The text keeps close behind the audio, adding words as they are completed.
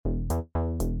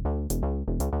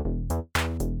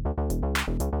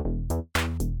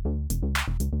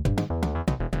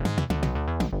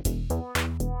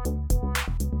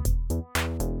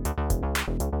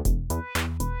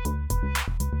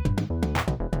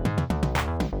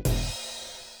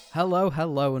Hello,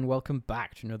 and welcome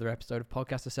back to another episode of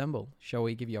Podcast Assemble, show where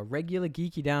we give you a regular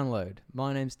geeky download.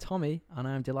 My name's Tommy, and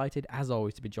I am delighted, as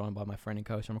always, to be joined by my friend and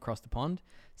coach from across the pond.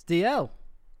 It's DL.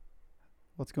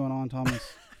 What's going on,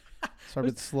 Thomas? Sorry,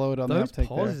 a bit slowed on the Those uptake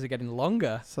pauses there. are getting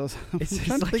longer. So I'm It's trying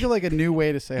just to think of like a new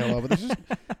way to say hello, but there's just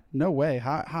no way.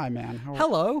 Hi, man.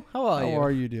 Hello, how are you? How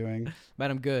are you doing? Man,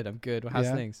 I'm good. How's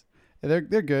Yeah. things? Yeah,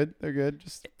 they're good. They're good.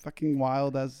 Just fucking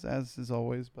wild as is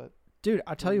always. But Dude,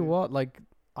 I tell you Yeah. what, like,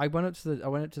 I went up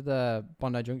to the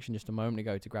Bondi Junction just a moment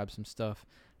ago to grab some stuff,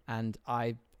 and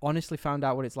I honestly found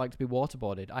out what it's like to be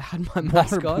waterboarded. I had my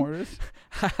mask on. Waterboarded?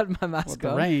 I had my What, mask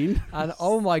the on. rain? And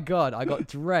oh my god, I got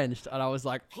drenched, and I was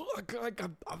like,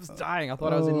 I was dying. I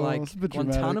thought I was in like that's a bit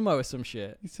dramatic. Guantanamo or some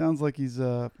shit. He sounds like he's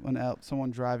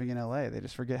someone driving in LA. They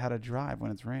just forget how to drive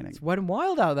when it's raining. It's wet and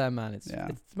wild out there, man. It's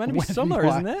meant to be Wet and summer,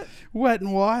 wild. isn't it? Wet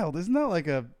and Wild. Isn't that like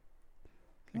a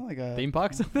Theme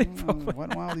park something? Wet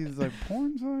and Wild is like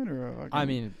porn site or a I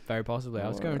mean, very possibly. I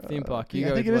was going theme park. You I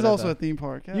go think with it is whatever. also a theme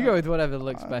park. Yeah. You go with whatever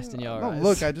looks best in your no, eyes.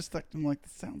 Look, I just I'm like,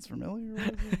 this sounds familiar.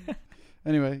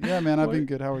 Anyway, yeah, man, I've been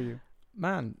good. How are you?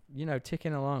 Man,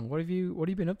 ticking along. What have you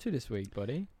been up to this week,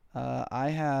 buddy? I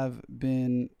have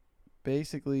been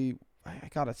basically. I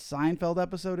got a Seinfeld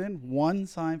episode in. One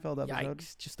Seinfeld episode.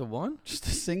 Yikes! Just the one? Just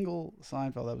a single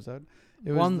Seinfeld episode.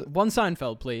 It One was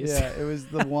Seinfeld, please. Yeah, it was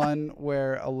the one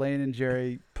where Elaine and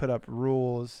Jerry put up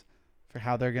rules for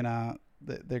how they're gonna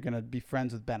be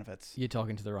friends with benefits. You're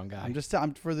talking to the wrong guy.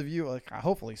 I'm for the view, like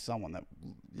hopefully someone that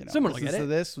Someone will get listens it. to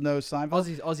this knows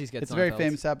Seinfeld. Aussies get It's a very Seinfelds.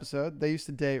 famous episode. They used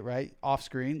to date right off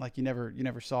screen, like you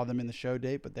never saw them in the show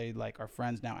date, but they like are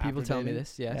friends now. People after tell me dating.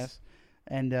 this, yes.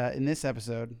 And in this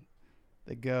episode,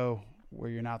 they go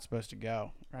where you're not supposed to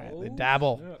go. Right? They Oh,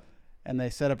 dabble, yeah. and they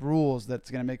set up rules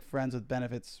that's gonna make friends with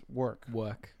benefits work.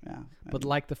 Yeah. But And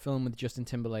like the film with Justin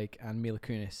Timberlake and Mila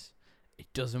Kunis, it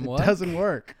doesn't it work. doesn't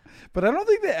work. But I don't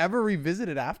think they ever revisit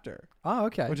it after, Oh,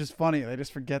 okay. which is funny. They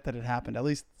just forget that it happened. At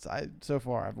least so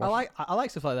far, I've watched. I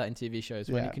like stuff like that in TV shows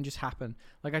when Yeah. it can just happen.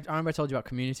 Like I remember I told you about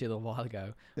Community a little while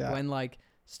ago, Yeah. when like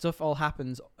stuff all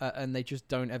happens and they just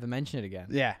don't ever mention it again.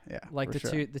 Yeah. Like for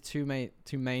the two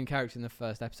main characters in the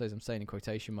first episodes, I'm saying in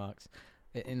quotation marks,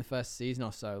 in the first season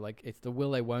or so, like it's the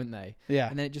will they won't they, Yeah.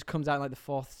 and then it just comes out in, like the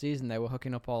fourth season they were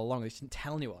hooking up all along. They just didn't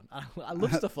tell anyone. I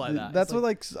love stuff like that. That's It's what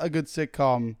like a good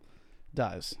sitcom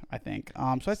does, I think.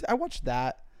 So I watched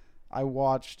that. I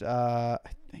watched. I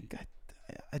think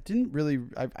I didn't really.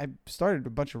 I started a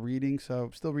bunch of reading, so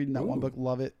I'm still reading that one Ooh. book.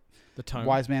 Love it. the tone.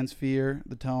 Wise Man's Fear,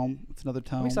 the tome. It's another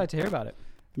tome. I'm excited to hear about it.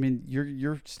 I mean,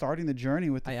 you're starting the journey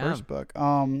with the I first am. book.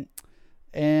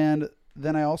 And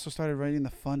then I also started writing the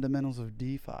Fundamentals of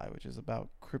DeFi, which is about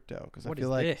crypto, because I What feel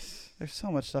is like this? there's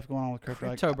so much stuff going on with crypto.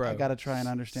 Crypto, bro. I got to try and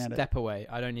understand it. Step away.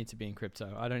 I don't need to be in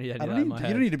crypto. I don't need any I of don't that in need my to, head.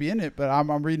 you don't need to be in it, but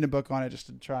I'm reading a book on it just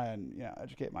to try and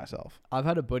educate myself. I've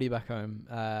had a buddy back home,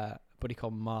 a buddy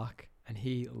called Mark, and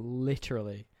he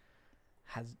literally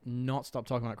has not stopped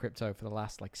talking about crypto for the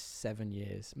last like 7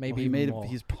 years, maybe Well, even more.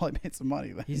 he's probably made some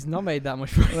money. Then. He's not made that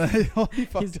much money. he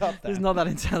fucked up. He's then. not that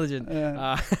intelligent.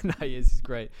 Yeah. No, he is. He's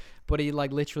great. But he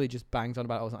like literally just bangs on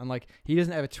about it all the time. And like he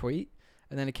doesn't ever tweet.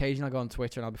 And then occasionally I'll go on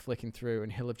Twitter and I'll be flicking through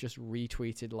and he'll have just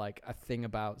retweeted like a thing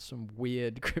about some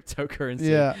weird cryptocurrency.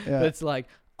 Yeah. That's like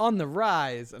on the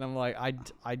rise. And I'm like,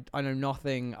 I know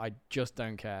nothing. I just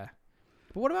don't care.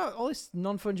 But what about all this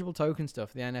non-fungible token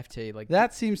stuff, the NFT? Like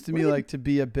That seems to What me do you- like to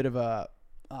be a bit of a.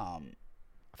 I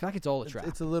feel like it's all a trap.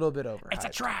 It's a little bit over. It's a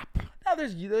trap. No,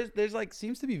 there's like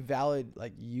seems to be valid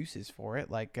like uses for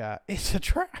it. Like it's a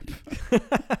trap.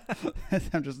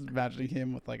 I'm just imagining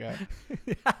him with like a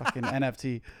fucking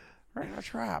NFT. Right, a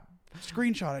trap.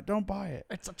 Screenshot it. Don't buy it.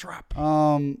 It's a trap.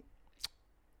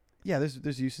 Yeah,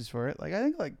 there's uses for it. Like I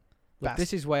think like Look,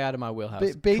 this is way out of my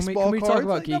wheelhouse. baseball can we talk cards,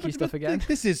 about like, no, geeky but stuff again?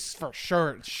 This is for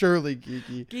sure, surely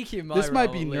geeky. Geeky in my This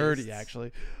might be realm, at nerdy least.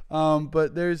 actually.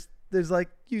 But there's like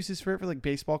uses for it for like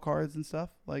baseball cards and stuff.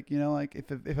 Like like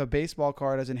if a baseball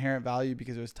card has inherent value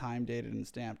because it was time dated and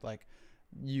stamped, like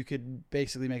you could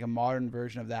basically make a modern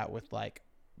version of that with like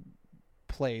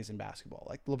plays in basketball,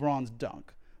 like LeBron's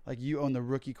dunk. Like you own the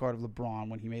rookie card of LeBron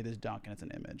when he made this dunk, and it's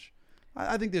an image.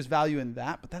 I think there's value in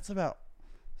that, but that's about.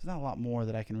 There's not a lot more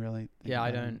that I can really. Think Yeah,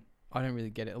 about. I don't really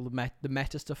get it. The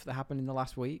meta stuff that happened in the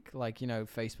last week, like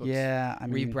Facebook's Yeah, I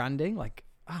mean, rebranding, like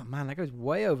oh man, that goes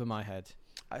way over my head.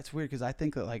 it's weird because I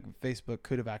think that like Facebook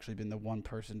could have actually been the one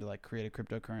person to like create a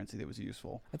cryptocurrency that was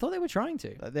useful. I thought they were trying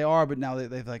to. They are, but now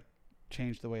they've like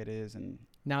changed the way it is, and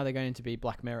Now they're going to be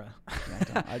Black Mirror. yeah,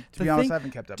 to The be honest, thing- I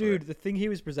haven't kept up. Dude, with the thing he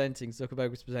was presenting, Zuckerberg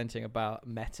was presenting about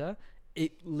Meta,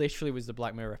 it literally was the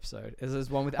Black Mirror episode. There's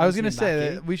one with I was gonna Anthony say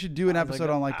Mackie. that we should do an I was like,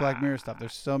 episode on like Black Mirror stuff.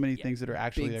 There's so many yeah, things that are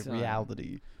actually big like time.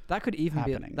 reality. That could even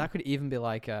happening. be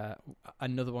like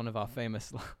another one of our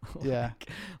famous Yeah.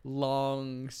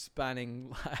 long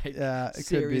spanning like Yeah, it could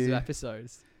series of be.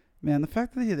 episodes. Man, the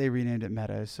fact that they renamed it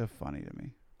Meta is so funny to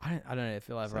me. I don't know if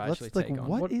it'll ever So actually let's, take like, on.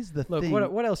 what is the Look, thing?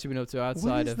 what else have you been up to outside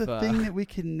what is of the thing that we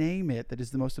can name it that is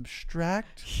the most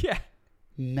abstract? yeah.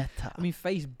 Meta. I mean,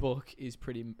 Facebook is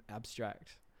pretty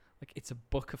abstract. Like, it's a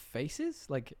book of faces.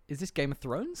 Like, is this Game of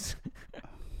Thrones?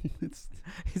 it's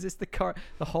Is this the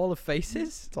Hall of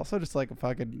Faces? it's also just like a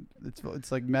fucking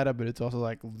it's like meta, but it's also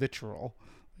like literal.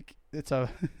 Like it's a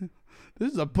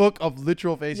this is a book of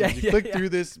literal faces. Yeah, you yeah, click yeah. through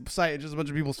this site, it's just a bunch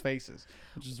of people's faces,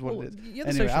 which is what Well, it is. you know the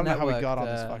Anyway, I Social don't know how we Network, got on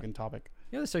this fucking topic.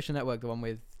 You know the Social Network, the one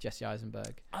with Jesse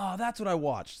Eisenberg. Oh, that's what I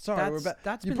watched. Sorry, we're back.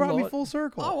 That's You been brought me lau- full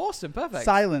circle. Oh, awesome, perfect.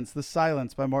 The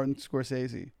Silence by Martin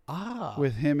Scorsese Ah,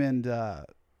 with him and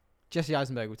Jesse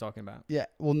Eisenberg we're talking about. yeah,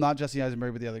 well, not Jesse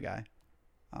Eisenberg, but the other guy.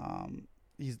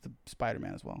 He's the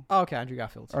Spider-Man as well. Oh, okay, Andrew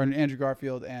Garfield. Or Andrew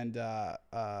Garfield and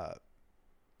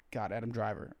Adam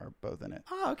Driver are both in it.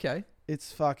 Oh, okay.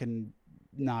 It's fucking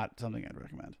not something I'd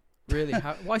recommend. Really?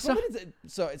 Why so?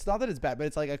 So it's not that it's bad, but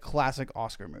it's like a classic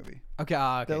Oscar movie. Okay,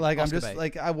 okay. That like Oscar I'm just bait.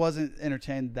 like I wasn't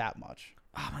entertained that much.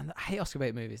 Oh man, I hate Oscar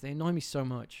bait movies. They annoy me so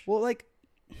much. Well, like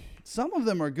some of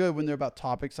them are good when they're about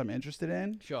topics I'm interested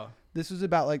in. Sure. This was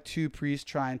about like two priests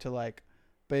trying to like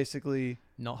basically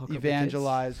Not hook up with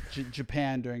evangelize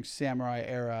Japan during samurai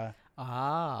era. kids.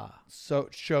 Ah, So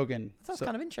Shogun. that sounds So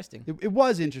kind of interesting. it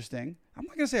was interesting. I'm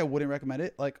not gonna say I wouldn't recommend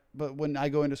it. Like, but when I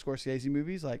go into Scorsese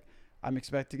movies, like I'm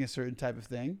expecting a certain type of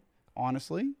thing.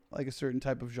 Honestly, like a certain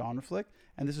type of genre flick,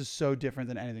 and this is so different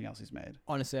than anything else he's made.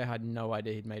 Honestly, I had no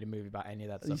idea he'd made a movie about any of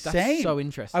that stuff. Same. That's so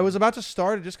interesting. I was about to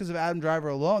start it just because of Adam Driver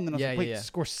alone. Then I was Yeah, like, wait, yeah, yeah.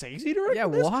 Scorsese directed Yeah,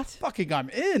 this? what? Fucking, I'm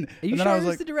in. Are you and then sure I he was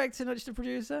was like, the director, not just the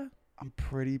producer? I'm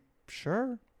pretty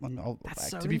sure. That's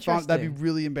so to be fun, that'd be interesting.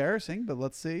 really embarrassing, but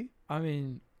let's see. I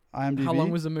mean, IMDb. how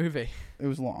long was the movie? It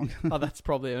was long. Oh, that's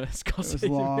probably a Scorsese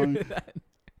long. movie then.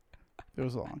 It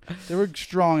was long. There were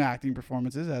strong acting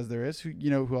performances, as there is. Who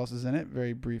who else is in it?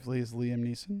 Very briefly, is Liam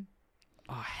Neeson.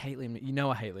 Oh, I hate Liam. You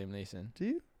know I hate Liam Neeson. Do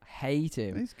you? Hate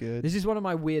him. He's good. This is one of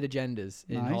my weird agendas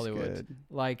in He's Hollywood. good.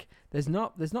 Like, there's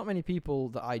not many people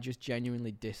that I just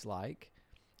genuinely dislike.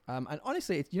 And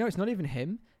honestly, it's not even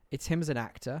him. It's him as an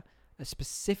actor,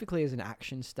 specifically as an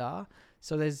action star.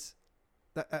 So there's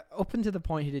up until the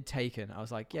point he did Taken, I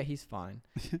was like, yeah, he's fine.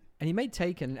 And he made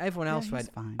Taken, and everyone else he's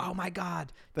went, fine. oh my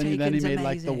god, Then he Taken's made amazing.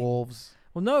 like The Wolves.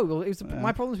 Well, no, it was Yeah.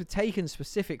 my problems with Taken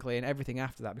specifically, and everything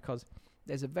after that, because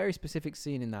there's a very specific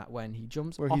scene in that when he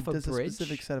jumps Where he off a does bridge. a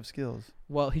specific set of skills.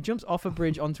 Well, he jumps off a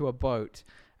bridge onto a boat,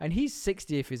 and he's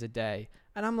 60th a day,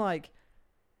 and I'm like,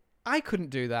 I couldn't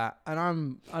do that, and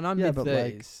I'm Yeah, mid but,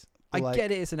 like- 30s. I like-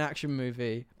 get it, it's an action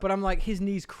movie, but I'm like, his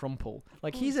knees crumple.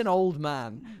 Like, he's an old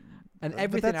man, and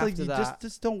everything but that's after like, that,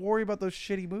 just don't worry about those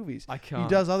shitty movies. I can't.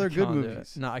 does other I good can't do it.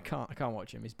 movies. No, I can't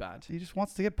watch him. He's bad. He just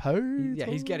wants to get paid. Yeah,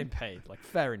 he's getting paid. Like,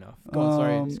 fair enough. Go on,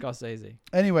 sorry, Um, Scorsese.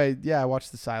 Anyway, yeah, I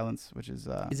watched The Silence, which is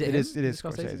Is it it him? is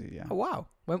Scorsese. Yeah, Oh wow.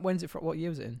 When's it from? What year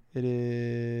was it in? it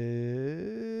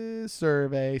is.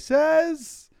 Survey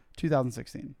says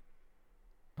 2016.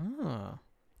 Ah,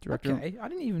 Director okay. I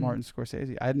didn't even. Martin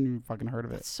Scorsese. I hadn't even fucking heard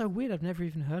of it. That's so weird. I've never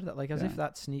even heard of that. Like, as Yeah. if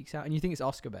that sneaks out. And you think it's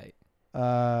Oscar bait?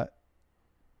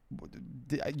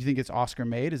 You think it's Oscar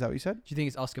made? Is that what you said? Do you think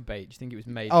it's Oscar bait? Do you think it was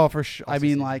made? Oh, for sure. I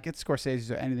mean, Scorsese. like it's Scorsese,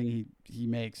 so anything he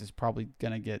makes is probably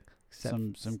gonna get except,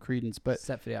 some credence. But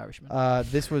except for The Irishman.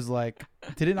 this was like,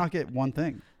 did it not get one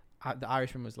thing? The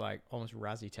Irishman was like almost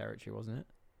Razzie territory, wasn't it?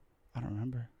 I don't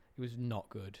remember. It was not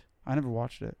good. I never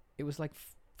watched it. It was like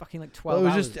fucking like Well, 12 it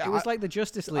was hours. just- It was like the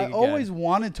Justice League. I again. always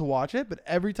wanted to watch it, but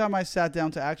every time I sat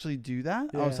down to actually do that,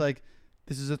 I was Yeah. like,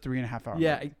 "This is a 3.5 hour."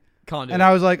 Yeah, movie. I can't do and it.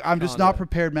 I was like, "I'm just Can't not do it.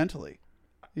 prepared mentally,"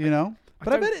 you know. I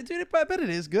But I don't- bet it, dude. I bet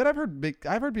it is good. I've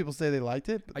heard people say they liked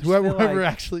it. I But just feel whoever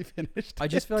like- actually finished. I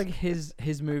just it. feel like his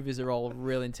movies are all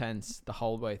real intense the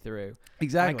whole way through.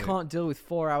 exactly. I can't deal with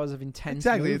 4 hours of intense.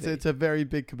 Exactly. movie. It's a very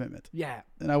big commitment, yeah.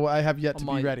 and I have yet On to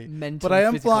my be ready. mental But I and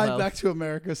am physical flying health. back to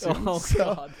America soon. Oh so,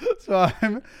 god. so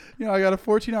I'm, I got a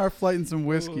 14-hour flight and some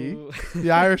whiskey. Ooh.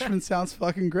 The Irishman sounds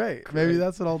fucking great. Maybe Great.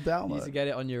 that's what I'll You need to download. get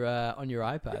it on your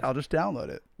iPad. I'll just download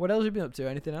it. What else have you been up to?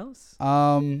 Anything else?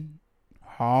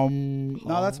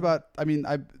 No, that's about. I mean,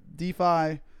 I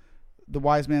DeFi, The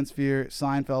Wise Man's Sphere,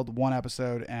 Seinfeld, one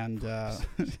episode, and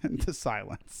and The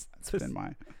Silence. That's been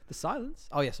my. The Silence.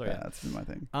 Oh yeah, sorry. Yeah, Yeah. that's been my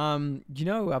thing. You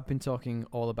know, I've been talking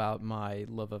all about my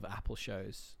love of Apple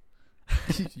shows.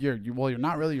 You're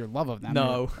not really your love of them.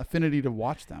 No. Your affinity to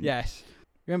watch them. Yes.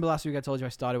 Remember last week I told you I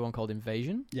started one called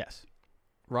Invasion? Yes.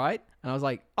 right? And I was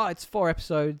like, oh, it's 4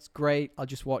 episodes. Great. I'll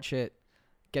just watch it.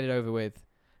 Get it over with.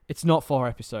 It's not 4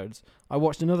 episodes. I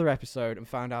watched another episode and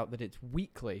found out that it's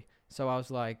weekly. So I was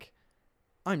like,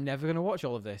 I'm never going to watch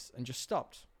all of this, and just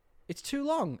stopped. It's too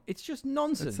long. It's just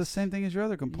nonsense. It's the same thing as your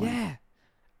other complaint. Yeah.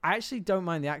 I actually don't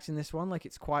mind the acting in this one. Like,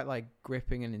 it's quite, like,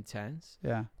 gripping and intense.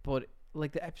 Yeah. But,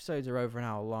 like, the episodes are over an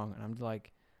hour long, and I'm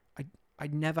like,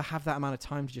 I'd never have that amount of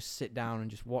time to just sit down and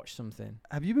just watch something.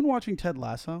 Have you been watching Ted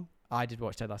Lasso? I did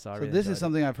watch Ted Lasso. I So really this enjoyed is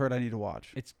something I've heard I need to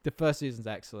watch. It's the first season's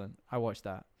excellent. I watched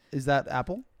that. Is that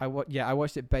Apple? I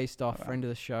watched it based off Wow. friend of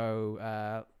the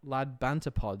show, Lad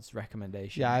Banterpod's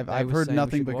recommendation. Yeah, They I've were heard saying we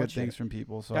nothing should but good watch things it. from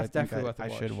people, so That's I think definitely worth a I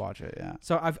should watch. watch it. Yeah.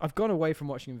 So I've gone away from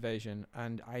watching Invasion,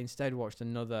 and I instead watched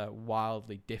another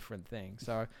wildly different thing.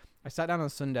 So I sat down on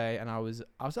Sunday, and I was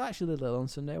actually a little ill on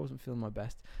Sunday. I wasn't feeling my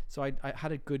best, so I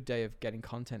had a good day of getting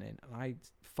content in, and I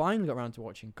finally got around to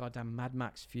watching goddamn Mad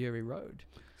Max Fury Road.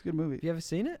 It's a good movie. Have you ever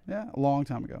seen it? Yeah, a long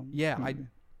time ago. Yeah, It's a good I movie.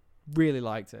 really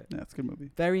liked it. Yeah, it's a good movie.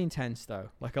 Very intense though,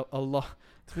 like a lot.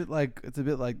 It's a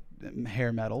bit like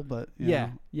hair metal, but you Yeah,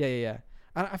 know, yeah.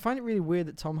 And I find it really weird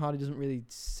that Tom Hardy doesn't really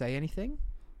say anything.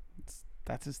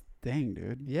 that's his thing,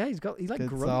 dude. Yeah, he's like It's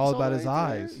grunts all about the his way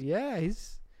eyes. through. Yeah,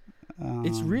 it's Um,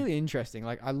 really interesting.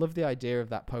 Like, I love the idea of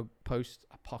that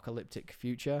post-apocalyptic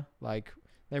future. Like,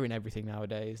 they're in everything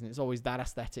nowadays, and it's always that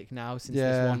aesthetic now since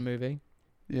Yeah. this one movie.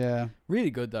 Yeah.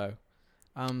 Really good though.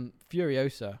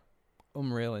 Furiosa,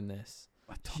 unreal in this.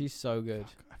 I don't- She's so good.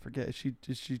 I forget. Is she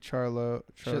Charlize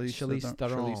Charlize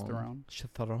Theron? Theron.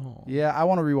 Theron. Yeah, I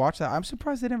want to rewatch that. I'm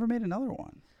surprised they never made another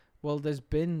one. Well, there's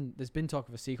been talk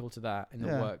of a sequel to that in the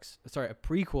Yeah. works. Sorry, a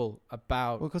prequel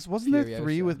about. Well, because wasn't there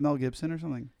 3 Furiosa. with Mel Gibson or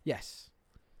something? Yes.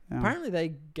 Yeah. Apparently, they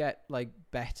get like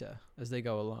better as they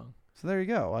go along. So there you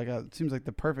go. Like, it seems like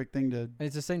the perfect thing to. And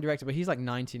it's the same director, but he's like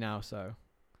 90 now, so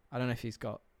I don't know if he's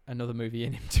got another movie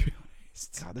in him, to be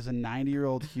honest. God, there's a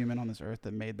 90-year-old human on this earth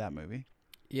that made that movie.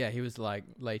 Yeah, he was like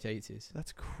late 80s.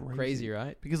 That's crazy. Crazy,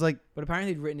 right? Because like, But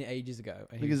apparently, he'd written it ages ago.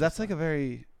 And he because was that's just like a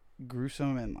very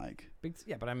gruesome and like.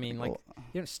 yeah, but I mean, like, well,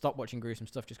 you don't stop watching gruesome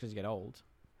stuff just because you get old.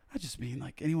 I just mean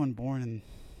like anyone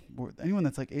anyone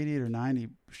that's like 88 or 90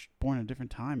 born in a different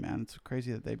time, man. It's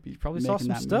crazy that they'd be You probably making saw some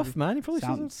that stuff, movie. man. You probably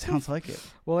saw some stuff. Sounds like it.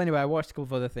 Well, anyway, I watched a couple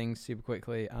of other things super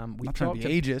quickly. We've Not trying talked to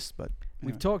be ageist, but We've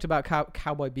anyway. talked about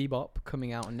Cowboy Bebop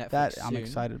coming out on Netflix That soon. I'm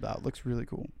excited about. Looks really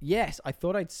cool. Yes, I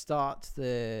thought I'd start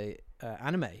the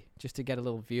anime just to get a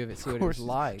little view of it, see Of what it was course.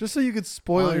 like. Just so you could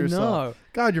spoil I yourself. know.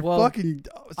 God, you're Well, fucking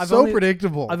I've so only-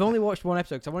 predictable. I've only watched one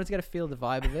episode because I wanted to get a feel of the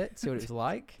vibe of it, see what it was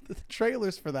like. the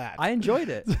trailers for that. I enjoyed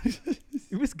it.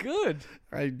 It was good.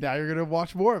 Right now, you're gonna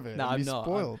watch more of it. No, and I'm be not.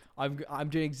 Spoiled. I'm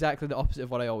doing exactly the opposite of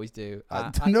what I always do.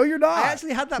 No, you're not. I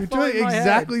actually had that You're thought doing in my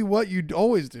exactly head. what you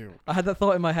always do. I had that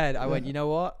thought in my head. I went, Yeah. you know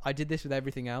what? I did this with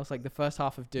everything else. Like the first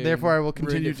half of Doom. Therefore, I will ruined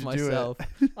continue it for to do it. myself.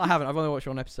 I haven't. I've only watched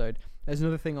one episode. There's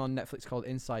another thing on Netflix called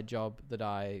Inside Job that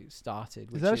I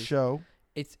started. Which Is that a show?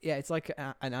 It's like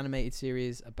an animated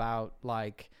series about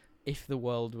like if the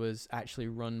world was actually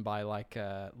run by like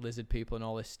lizard people and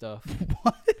all this stuff.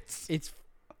 What?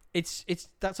 It's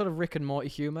that sort of Rick and Morty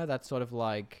humor. That sort of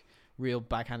like real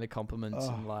backhanded compliments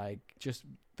Oh. and like just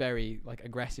very like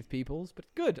aggressive peoples. But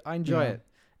good, I enjoy Yeah. it.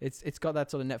 It's got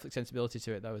that sort of Netflix sensibility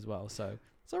to it though as well. So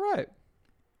it's all right.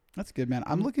 That's good, man.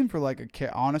 I'm looking for like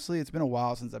honestly, it's been a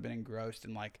while since I've been engrossed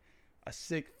in like a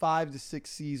 5 to 6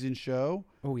 season show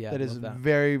Oh yeah, that I is love that.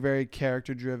 very, very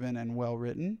character driven and well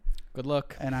written. Good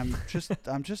luck. And I'm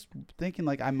just thinking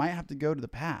like I might have to go to the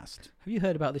past. Have you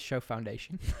heard about this show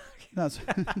Foundation? No,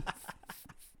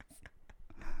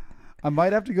 I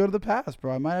might have to go to the past,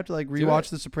 bro. I might have to like Do rewatch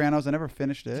it. The Sopranos. I never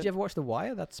finished it. Did you ever watch The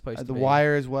Wire? That's supposed to The be.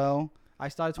 Wire as well. I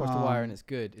started to watch The Wire Um, and it's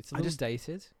good. It's a I little just-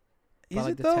 dated. Is by,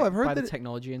 like, it the though? tech- I've heard by that. the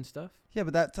technology and stuff. Yeah,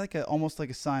 but that's like almost like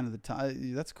a sign of the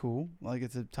time. That's cool. Like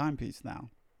it's a timepiece now.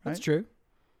 That's Right? true.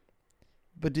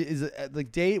 But is it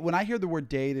like date? When I hear the word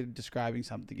dated describing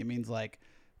something, it means like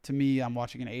to me, I'm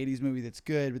watching an '80s movie that's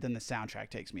good, but then the soundtrack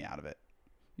takes me out of it.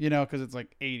 You know, because it's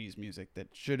like '80s music that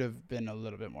should have been a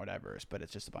little bit more diverse, but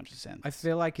it's just a bunch of synths. I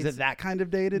feel like Is it's it that kind of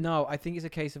dated? No, I think it's a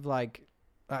case of like,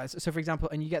 so for example,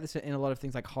 and you get this in a lot of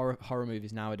things like horror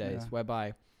movies nowadays, Yeah.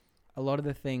 whereby a lot of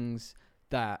the things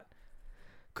that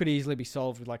could easily be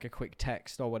solved with like a quick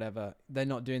text or whatever, they're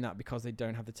not doing that because they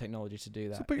don't have the technology to do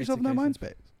that. So put It's yourself a in that case mind of-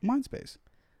 space. Mind space.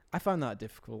 I found that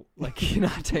difficult, like in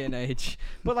our day and age.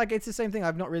 But like, it's the same thing.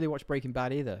 I've not really watched Breaking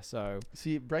Bad either, so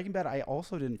See, Breaking Bad, I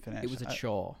also didn't finish. it was a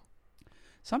chore.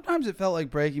 Sometimes it felt like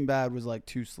Breaking Bad was like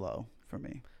too slow for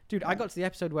me. Dude, I got to the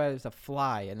episode where there's a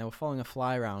fly and they were following a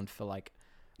fly around for like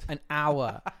an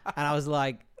hour, and I was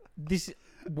like, "This."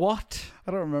 what?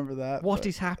 I don't remember that. What but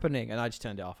is happening? And I just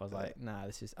turned it off. I was like, nah,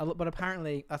 this is. But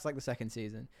apparently, that's like the second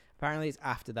season. Apparently, it's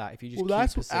after that. If you just well, keep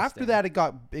that's persisting. after that it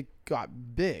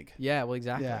got big. Yeah, well,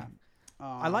 exactly. Yeah.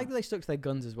 I like that they stuck to their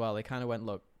guns as well. They kind of went,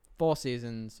 look, 4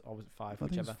 seasons, or was it 5, I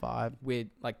think it was whichever. 5. Weird,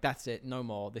 like that's it, no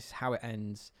more. This is how it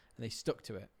ends, and they stuck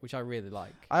to it, which I really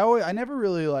like. I never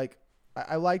really like.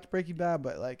 I liked Breaking Bad,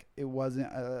 but like it wasn't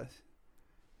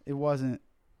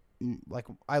like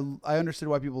I understood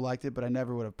why people liked it, but I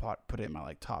never would have put it in my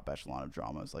like top echelon of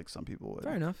dramas like some people would.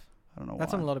 Fair enough. I don't know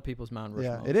That's why. on a lot of people's Mount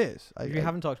Rushmore. Yeah, it is. Which we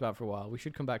haven't talked about for a while. We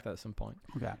should come back to that at some point.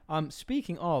 Okay.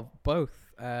 Speaking of both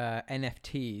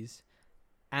NFTs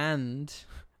and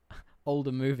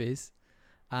older movies,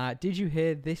 did you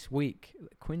hear this week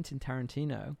Quentin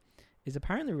Tarantino is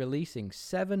apparently releasing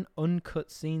 7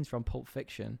 uncut scenes from Pulp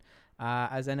Fiction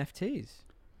as NFTs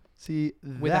See,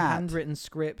 with a handwritten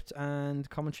script and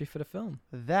commentary for the film.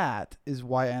 That is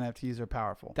why NFTs are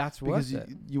powerful. That's because worth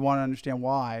it. you want to understand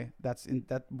why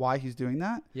why he's doing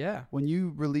that. Yeah. When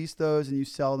you release those and you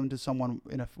sell them to someone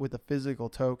with a physical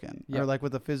token or like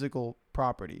with a physical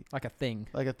property, Like a thing.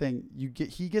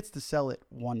 he gets to sell it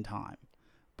one time.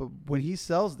 But when he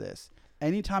sells this,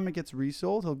 anytime it gets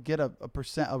resold, he'll get a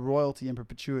royalty in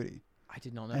perpetuity. I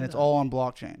did not know And that. it's all on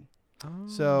blockchain. Oh.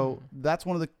 So that's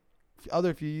one of the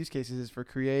other few use cases is for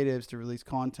creatives to release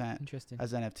content Interesting.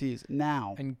 as NFTs.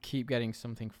 Now, And keep getting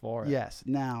something for it. yes,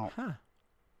 now, Huh.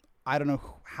 I don't know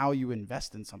how you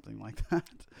invest in something like that.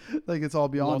 Like it's all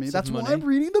beyond Lots me. of That's why money. I'm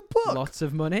reading the book. Lots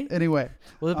of money. Anyway,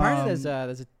 Well, apparently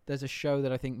there's a show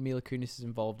that I think Mila Kunis is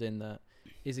involved in that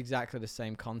is exactly the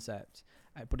same concept,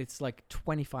 but it's like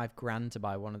 $25,000 to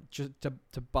buy one, just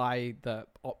to buy the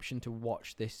option to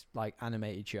watch this like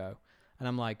animated show, and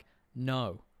I'm like,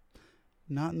 no,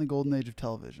 not in the golden age of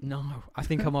television. no, I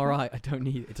think I'm all right. I don't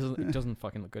need it. It doesn't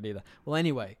fucking look good either. Well,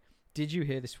 anyway, did you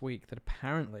hear this week that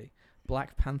apparently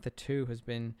Black Panther 2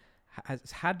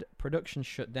 has had production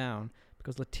shut down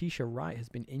because Letitia Wright has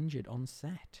been injured on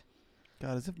set?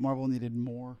 God, as if Marvel needed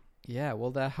more. Yeah, well,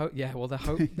 they're hopeful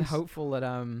that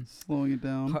Slowing it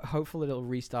down. hopeful it'll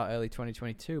restart early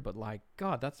 2022. But like,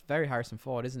 God, that's very Harrison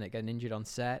Ford, isn't it? Getting injured on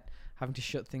set, having to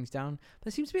shut things down. There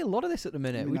seems to be a lot of this at the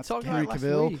minute. We that's talked about Henry it last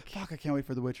Cavill. week. Fuck, I can't wait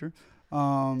for The Witcher.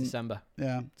 December.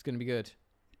 Yeah. It's gonna be good.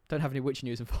 Don't have any Witcher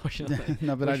news, unfortunately.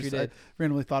 No, but I Wish we did.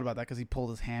 randomly thought about that because he pulled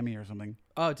his hammy or something.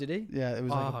 Oh, did he? Yeah, it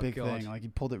was like Oh, a big God. thing. Like he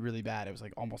pulled it really bad. It was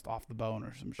like almost off the bone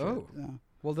or some shit. Oh. Yeah.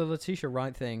 Well, the Letitia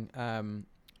Wright thing.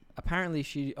 Apparently,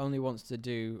 she only wants to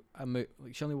do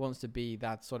she only wants to be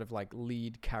that sort of like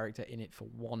lead character in it for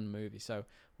one movie. So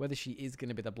whether she is going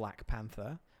to be the Black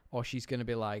Panther or she's going to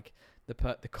be like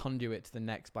the conduit to the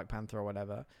next Black Panther or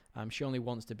whatever, she only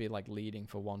wants to be like leading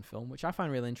for one film, which I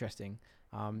find really interesting.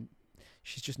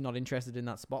 She's just not interested in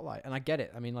that spotlight, and I get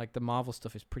it. I mean, like the Marvel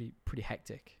stuff is pretty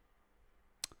hectic.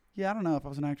 Yeah, I don't know. If I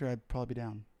was an actor, I'd probably be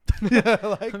down.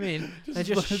 I mean, they're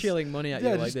just shilling money at you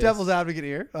like just this. devil's advocate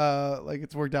here. Like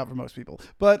it's worked out for most people,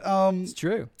 but It's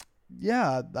true.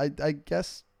 yeah, I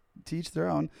guess to each their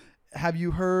own. Have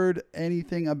you heard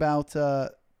anything about?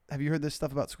 Have you heard this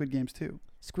stuff about Squid Games 2?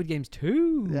 Squid Games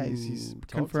 2. Yeah, he's Talk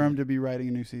confirmed me. to be writing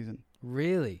a new season.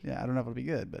 Really? Yeah, I don't know if it'll be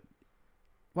good, but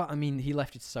Well, I mean, he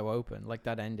left it so open, like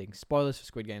that ending. Spoilers for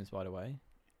Squid Games, by the way.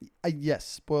 yes,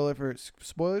 spoilers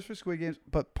for Squid Games.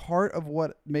 But part of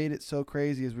what made it so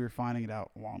crazy is we were finding it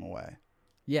out along the way.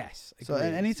 Yes. So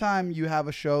agreed. anytime you have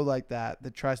a show like that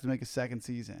tries to make a second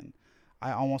season,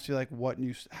 I almost feel like what story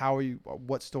It's the are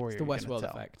you gonna Westworld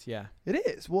tell? effect, yeah. It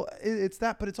is. Well, it's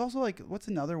that, but it's also like, what's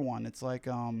another one? It's like,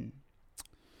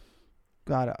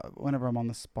 God, whenever I'm on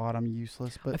the spot, I'm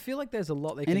useless. I But feel like there's a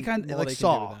lot they any can kind more like they can do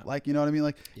Saw, with that. like, you know what I mean?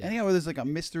 Like Yeah. anything where there's like a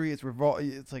mystery, it's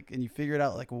like, and you figure it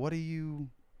out. Like, what are you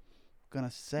gonna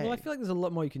say? Well, I feel like there's a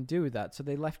lot more you can do with that. So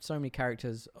they left so many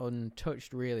characters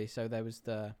untouched, really. So there was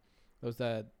the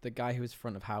guy who was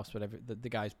front of house, whatever, the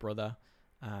guy's brother.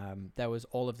 There was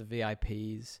all of the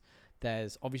VIPs.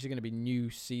 There's obviously going to be new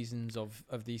seasons of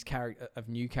these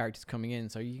new characters coming in,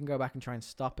 so you can go back and try and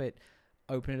stop it,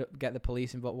 open it up, get the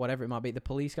police involved, whatever it might be. The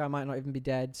police guy might not even be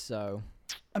dead, so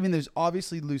I mean, there's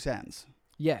obviously loose ends,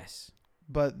 yes.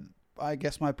 but I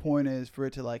guess my point is for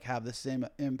it to like have the same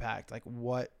impact. Like,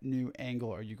 what new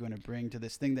angle are you going to bring to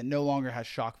this thing that no longer has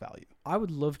shock value? I would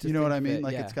love to. You know think what I of mean? it,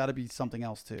 Like, yeah. it's got to be something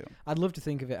else too. I'd love to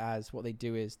think of it as what they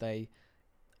do is they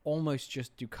almost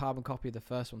just do carbon copy of the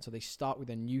first one. So they start with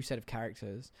a new set of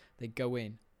characters, they go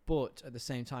in, but at the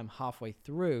same time, halfway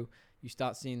through, you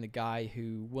start seeing the guy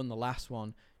who won the last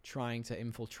one trying to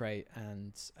infiltrate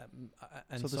and So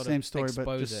the sort same of story, but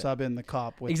expose just it. sub in the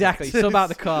cop. With Exactly. So about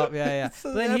the cop. Yeah. So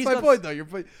But then that's he's my got point, though.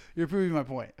 You're proving my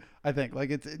point. I think like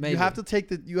you Maybe. have to take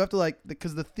the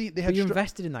because the theme they But had you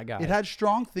invested in that guy. it had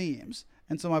strong themes,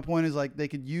 and so my point is like they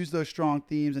could use those strong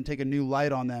themes and take a new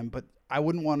light on them. But I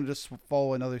wouldn't want to just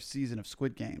follow another season of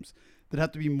Squid Games. There'd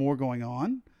have to be more going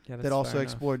on Yeah, that's that also fair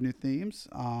enough. explored new themes.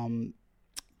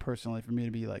 Personally, for me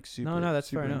to be like super, that's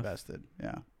super fair enough. invested.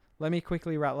 Yeah. Let me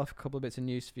quickly rattle off a couple of bits of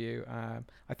news for you.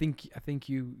 I think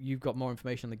you've got more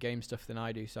information on the game stuff than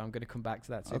I do, so I'm going to come back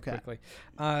to that super quickly.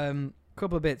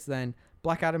 Couple of bits then.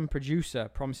 Black Adam producer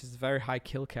promises a very high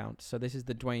kill count. So this is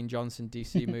the Dwayne Johnson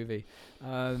DC movie.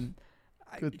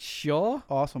 Sure.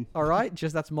 Awesome. All right.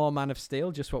 That's more Man of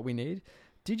Steel. Just what we need.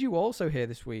 Did you also hear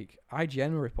this week,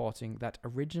 IGN were reporting that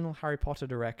original Harry Potter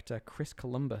director Chris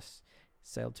Columbus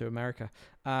sailed to America,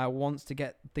 wants to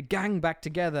get the gang back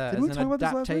together Didn't we as talk an about this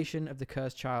last week? adaptation of The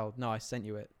Cursed Child. No, I sent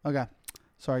you it. Okay.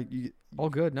 Sorry. All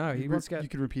good. No, he wants to get... You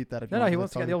could repeat that if No, you want. he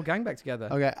wants to get the old gang back together.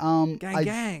 Okay. I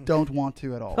Gang. don't want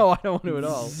to at all. No, I don't want to at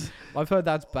all. I've heard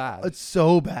that's bad. It's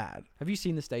so bad. Have you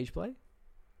seen the stage play?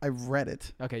 I read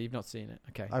it. Okay, you've not seen it.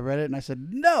 Okay. I read it and I said,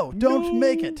 no, don't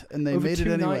make it. And they Over made it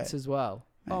 2 anyway. nights as well.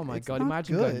 Oh my It's God, not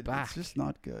imagine good. going back. It's just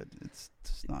not good. It's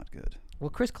just not good. Well,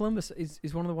 Chris Columbus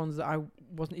is one of the ones that I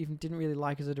didn't really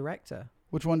like as a director.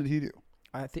 Which one did he do?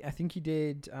 I think he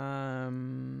did the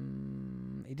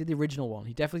original one.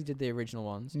 He definitely did the original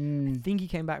ones. I think he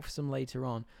came back for some later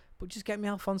on. But just get me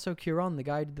Alfonso Cuarón, the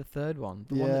guy who did the third one.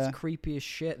 The one that's creepy as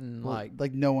shit and Well,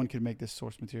 like no one could make this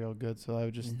source material good, so I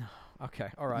would just... No. Okay,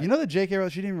 all right. You know that J.K. Rowling,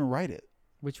 she didn't even write it.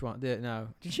 Which one? No.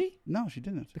 Did she? No, she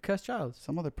didn't. The Cursed Child?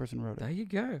 Some other person wrote it. There you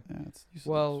go. Yeah, it's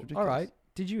Well, ridiculous. all right.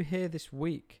 Did you hear this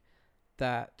week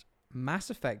that Mass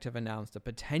Effect have announced a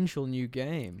potential new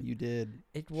game? You did.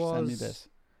 It was Send me this.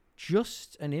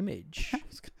 just an image.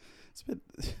 It's been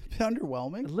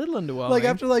underwhelming. A little underwhelming. Like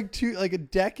after a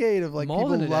decade of More people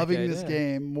than a loving decade, this yeah.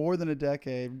 game, more than a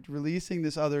decade, releasing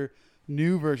this other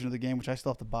new version of the game, which I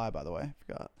still have to buy, by the way. I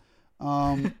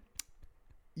forgot.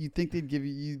 You think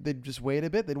they'd just wait a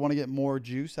bit? They'd want to get more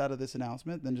juice out of this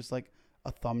announcement than just like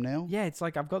a thumbnail? Yeah, it's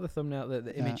like I've got the thumbnail,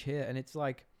 the image here, and it's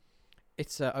like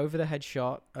it's an over the head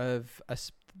shot of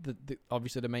the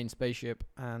obviously the main spaceship,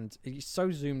 and it's so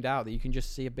zoomed out that you can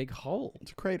just see a big hole.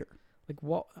 It's a crater. Like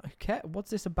what? What's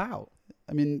this about?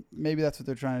 I mean, maybe that's what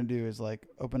they're trying to do is like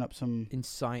open up some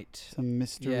Insight. some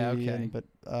mystery. Yeah, okay. But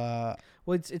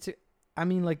Well, I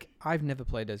mean, like I've never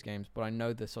played those games, but I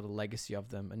know the sort of legacy of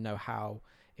them and know how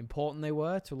important they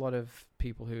were to a lot of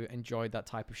people who enjoyed that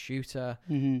type of shooter.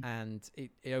 And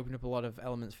it opened up a lot of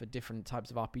elements for different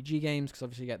types of RPG games, because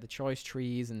obviously you get the choice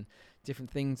trees and different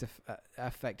things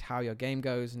affect how your game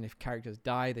goes, and if characters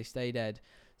die, they stay dead.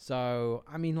 So,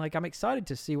 I mean, like, I'm excited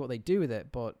to see what they do with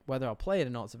it, but whether I'll play it or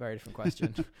not is a very different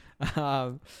question.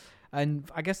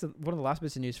 And I guess one of the last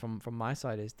bits of news from my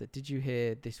side is that, did you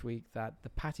hear this week that the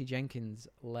Patty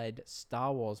Jenkins-led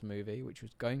Star Wars movie, which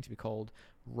was going to be called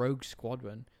Rogue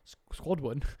Squadron, Squid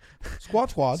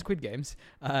Games,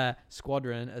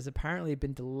 Squadron, has apparently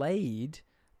been delayed,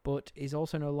 but is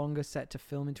also no longer set to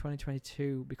film in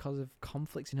 2022 because of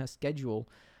conflicts in her schedule,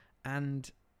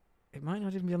 and it might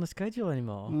not even be on the schedule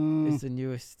anymore. It's the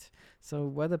newest. So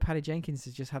whether Patty Jenkins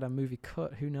has just had a movie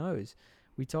cut, who knows?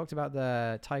 We talked about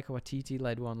the Taika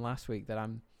Waititi-led one last week that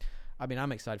I'm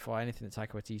excited for anything that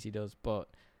Taika Waititi does, but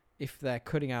if they're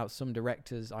cutting out some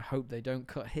directors, I hope they don't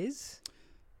cut his.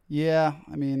 yeah,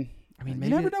 I mean, maybe you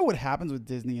never know what happens with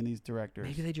Disney and these directors.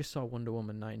 Maybe they just saw Wonder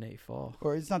Woman 1984.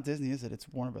 Or it's not Disney, is it? It's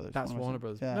Warner Brothers. That's Warner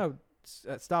Brothers. Yeah. No,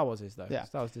 Star Wars is though. Yeah.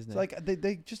 Star Wars Disney. It's like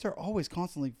they just are always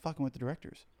constantly fucking with the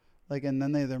directors. Like, and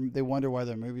then they wonder why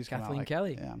their movies come out. Kathleen Like,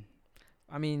 Kelly. Yeah.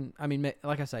 I mean,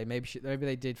 like I say, maybe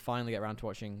they did finally get around to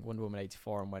watching Wonder Woman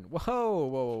 84 and went,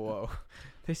 whoa,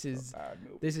 this is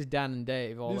Dan and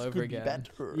Dave all This over could be again.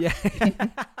 better. Yeah.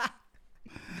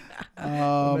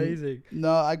 Amazing.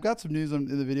 No, I've got some news in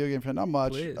the video game front. Not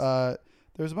much. Please.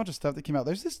 There's a bunch of stuff that came out.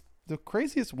 The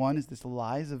craziest one is this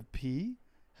Lies of P.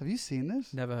 Have you seen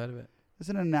this? Never heard of it. There's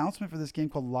an announcement for this game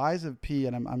called Lies of P,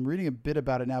 and I'm reading a bit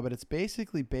about it now, but it's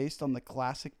basically based on the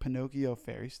classic Pinocchio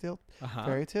fairy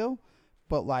tale,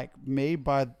 but like made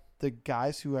by the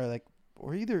guys who are like,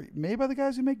 or either made by the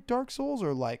guys who make Dark Souls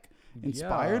or like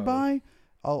inspired by.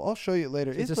 I'll show you it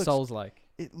later. It's a Souls-like.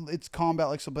 It's combat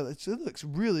like so, but it looks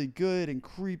really good and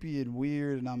creepy and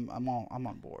weird, and I'm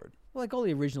on board. Well, like all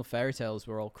the original fairy tales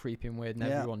were all creeping weird, and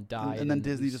everyone died. And then it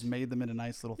Disney was- just made them into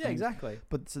nice little Yeah, things. exactly.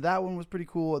 But so that one was pretty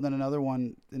cool. And then another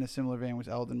one in a similar vein was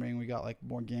Elden Ring. We got like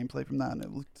more gameplay from that, and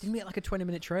it looked. Didn't we get like a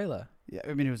 20-minute trailer? Yeah,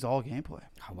 I mean it was all gameplay.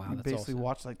 Oh wow, You that's basically awesome.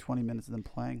 watched like 20 minutes of them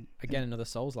playing. Again, another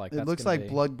Souls-like. It looks like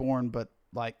Bloodborne, but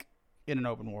like in an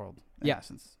open world. In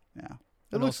essence. Yeah.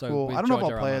 It And looks also cool. with I don't know if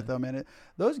George I'll play R. R. it though, man.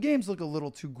 Those games look a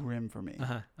little too grim for me.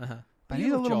 Uh-huh. I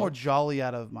need a little more jolly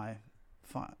out of my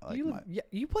fun, like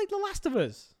you played The Last of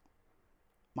Us.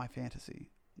 my fantasy,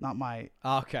 not my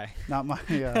Okay. not my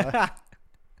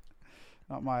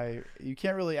not my. You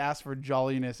can't really ask for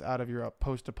jolliness out of your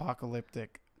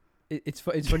post-apocalyptic. It's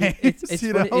funny. It's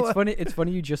You funny. know? It's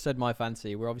funny. You just said my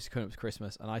fancy. We're obviously coming up to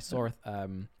Christmas, and I saw a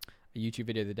YouTube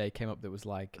video the other day came up that was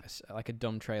like a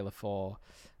dumb trailer for.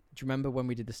 Do you remember when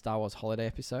we did the Star Wars holiday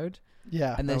episode?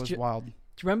 Yeah, And that there's was wild. Do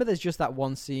you remember there's just that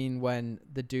one scene when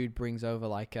the dude brings over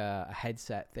like a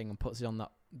headset thing and puts it on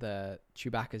the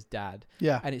Chewbacca's dad,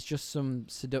 Yeah, and it's just some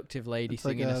seductive lady it's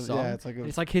like singing a song. Yeah, it's like And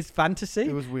it's like his fantasy.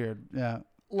 it was weird. Yeah,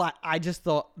 Like I just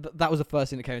thought that was the first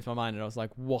thing that came into my mind, and I was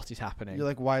like, "What is happening?" you're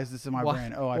like, why is this in my Why-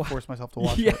 brain? Oh, I why- forced myself to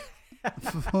watch Yeah.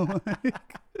 it.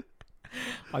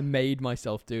 I made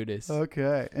myself do this.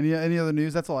 Okay. Any other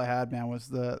news? That's all I had, man. Was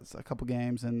a couple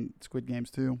games and Squid Games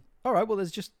too. All right. Well,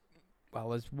 there's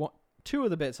two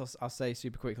other bits I'll say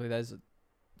super quickly. There's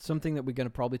something that we're going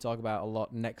to probably talk about a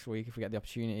lot next week if we get the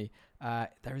opportunity.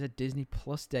 There is a Disney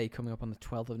Plus Day coming up on the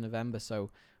 12th of November,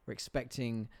 so we're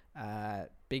expecting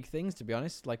big things, to be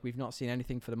honest. Like, we've not seen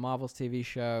anything for the Marvels TV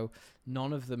show.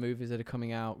 None of the movies that are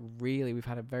coming out, really. We've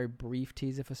had a very brief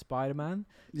teaser for Spider-Man.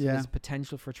 So Yeah. there's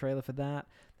potential for a trailer for that.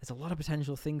 There's a lot of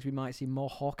potential things we might see more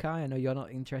Hawkeye. I know you're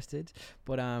not interested,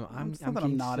 but I'm It's not that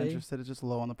keen I'm to not see. interested. It's just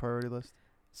low on the priority list.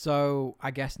 So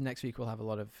I guess next week we'll have a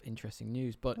lot of interesting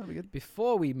news. But That'll be good.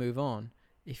 before we move on,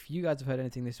 if you guys have heard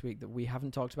anything this week that we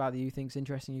haven't talked about that you think's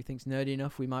interesting, you think's nerdy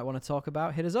enough, we might want to talk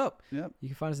about, hit us up. Yep. You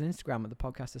can find us on Instagram at the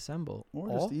Podcast Assemble. Or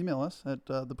just email us at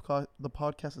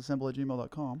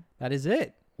thepodcastassemble@gmail.com. That is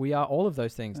it. We are all of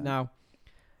those things. Yeah. Now,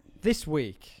 this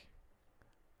week,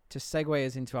 to segue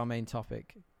us into our main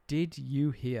topic, did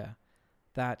you hear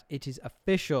that it is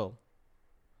official?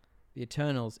 The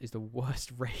Eternals is the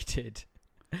worst rated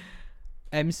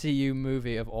MCU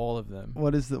movie of all of them.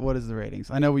 What is the ratings?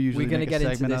 I know we usually We're gonna make get a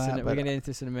into segment this. on that, We're but gonna get into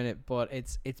this in a minute, but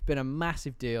it's been a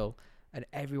massive deal, and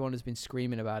everyone has been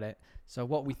screaming about it. So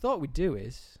what we thought we'd do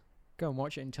is go and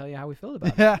watch it and tell you how we feel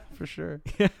about yeah, for sure,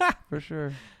 it. for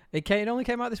sure. It only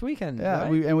came out this weekend. Yeah,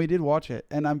 right? we did watch it,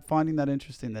 and I'm finding that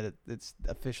interesting that it's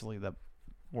officially the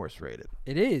worst rated.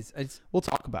 It is. We'll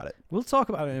talk about it. We'll talk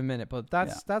about it in a minute, but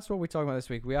that's what we're talking about this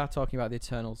week. We are talking about the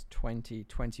Eternals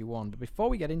 2021. But before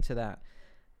we get into that,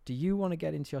 do you want to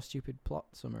get into your stupid plot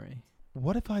summary?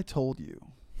 What if I told you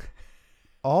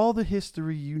all the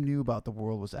history you knew about the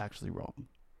world was actually wrong?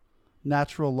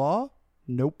 Natural law?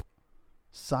 Nope.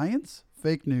 Science?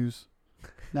 Fake news.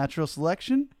 Natural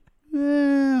selection?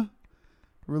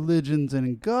 Religions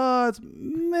and gods?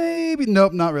 Maybe.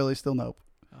 Nope, not really. Still nope.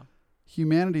 Oh.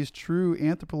 Humanity's true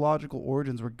anthropological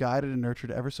origins were guided and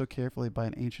nurtured ever so carefully by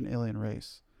an ancient alien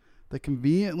race that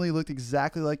conveniently looked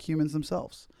exactly like humans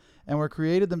themselves and were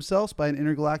created themselves by an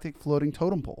intergalactic floating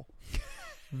totem pole.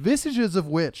 Vestiges of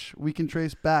which we can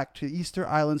trace back to Easter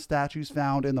Island statues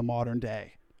found in the modern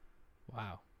day.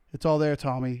 Wow. It's all there,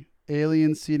 Tommy.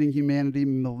 Aliens seeding humanity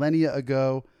millennia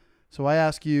ago. So I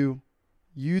ask you,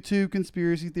 YouTube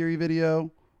conspiracy theory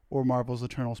video or Marvel's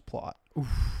Eternals plot? Oof.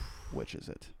 Which is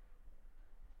it?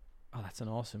 Oh, that's an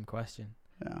awesome question.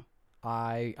 Yeah.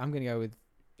 I'm going to go with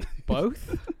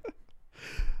both.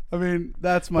 I mean,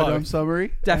 that's my Both. dumb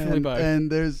summary. Definitely and,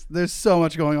 both. And there's so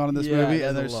much going on in this Yeah, movie, there's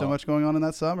and a there's so lot. much going on in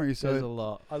that summary. So There's a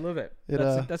lot. I love it. it,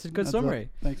 That's a good adds summary. up.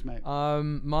 Thanks, mate.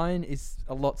 Mine is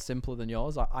a lot simpler than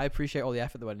yours. I appreciate all the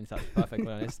effort that went into that, to be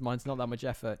perfectly honest. Mine's not that much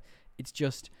effort. It's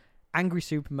just angry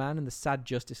Superman and the sad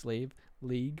Justice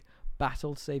League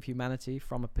battle to save humanity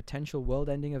from a potential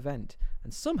world-ending event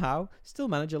and somehow still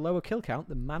manage a lower kill count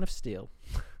than Man of Steel.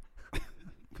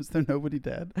 Was there nobody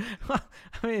dead? I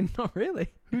mean, not really.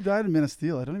 Who died in Man of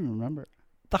Steel? I don't even remember.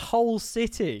 The whole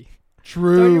city. Don't you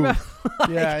True. remember?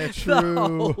 Yeah, The true.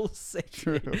 whole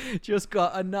city True. just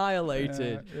got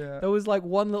annihilated. Yeah. There was like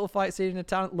one little fight scene in a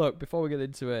town. Look, before we get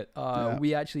into it, Yeah.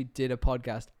 we actually did a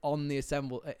podcast on the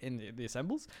Assembles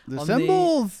The on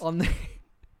symbols. on the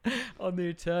on the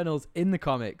Eternals in the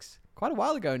comics quite a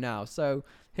while ago now. So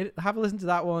have a listen to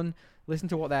that one. Listen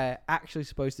to what they're actually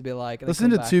supposed to be like. And then Listen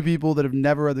come to back. two people that have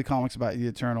never read the comics about the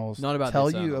Eternals. Not about the tell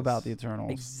you Eternals. about the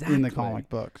Eternals Exactly. in the comic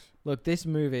books. Look, this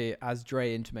movie, as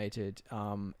Dre intimated,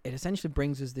 it essentially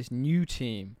brings us this new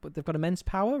team, but they've got immense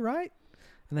power, right?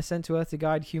 and they're sent to Earth to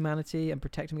guide humanity and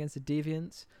protect them against the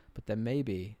deviants. But there may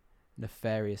be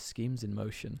nefarious schemes in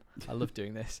motion. I love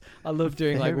doing this. I love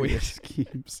doing like weird Various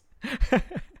schemes.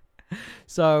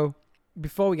 So,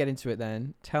 before we get into it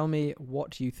then, tell me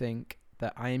what you think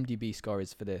the IMDb score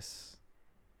is for this.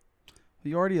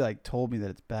 You already like told me that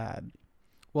it's bad.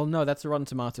 Well, no, that's the Rotten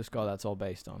Tomato score that's all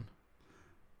based on.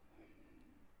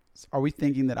 Are we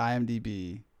thinking that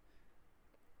IMDb...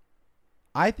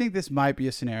 I think this might be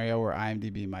a scenario where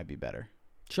IMDb might be better.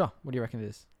 Sure. What do you reckon it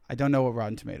is? I don't know what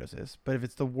Rotten Tomatoes is, but if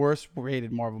it's the worst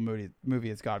rated Marvel movie,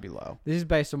 it's got to be low. This is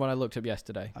based on what I looked up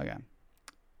yesterday. Okay.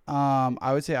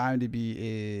 I would say IMDb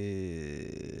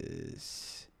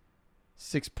is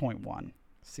 6.1.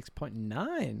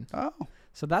 6.9. Oh.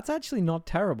 So that's actually not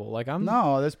terrible. Like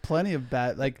No, there's plenty of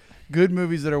bad, like good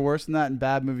movies that are worse than that and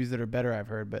bad movies that are better, I've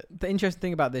heard. But the interesting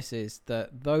thing about this is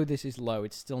that though this is low,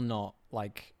 it's still not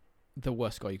like the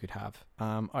worst score you could have.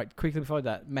 All right, quickly before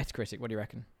that, Metacritic, what do you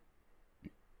reckon?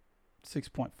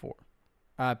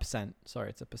 6.4. Percent. Sorry,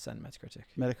 it's a percent Metacritic.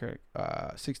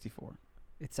 Metacritic, 64.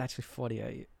 It's actually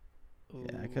 48.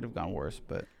 Yeah, it could have gone worse,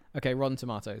 but Okay, Rotten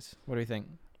Tomatoes. What do you think?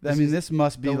 this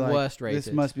must be the like worst rated.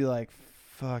 This must be like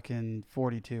fucking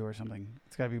 42 or something.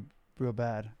 It's got to be real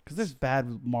bad because there's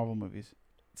bad Marvel movies.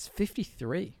 It's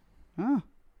 53, Oh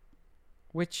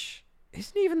which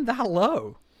isn't even that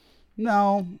low.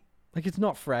 no, Like it's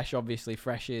not Fresh. Obviously,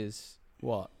 Fresh is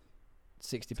what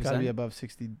 60%. it's got to be above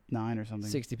 69 or something.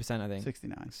 60%, I think.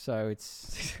 69. So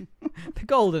it's the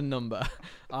golden number.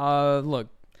 Look,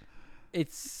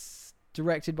 it's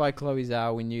directed by Chloe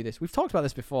Zhao. We knew this. We've talked about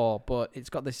this before, but it's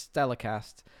got this stellar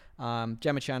cast.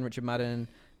 Gemma Chan, Richard Madden,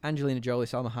 Angelina Jolie,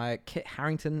 Salma Hayek, Kit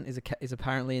Harington is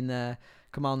apparently in there.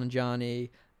 Kamal Nanjiani,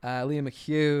 Leah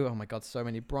McHugh. Oh my God, so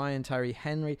many. Brian Tyree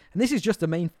Henry, and this is just the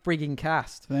main frigging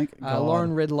cast. Thank God.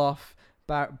 Lauren Ridloff,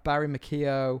 Barry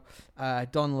McKeough,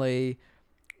 Don Lee.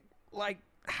 Like,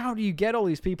 how do you get all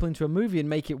these people into a movie and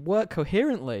make it work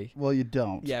coherently? Well, you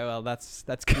don't. Yeah, well, that's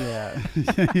Yeah,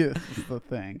 yeah, that's the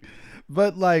thing.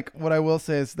 But like, what I will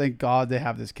say is, thank God they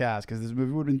have this cast because this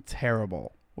movie would have been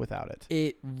terrible without it.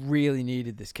 It really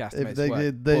needed this cast to If make they it work.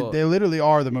 did, but, they literally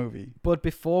are the movie. but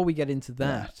before we get into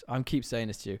that, I keep saying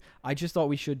this to you. I just thought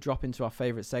we should drop into our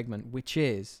favorite segment, which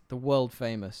is the world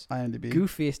famous IMDb.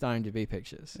 goofiest IMDb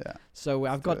pictures. Yeah. So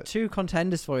I've do got it. 2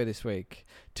 contenders for you this week.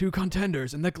 2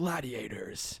 contenders and the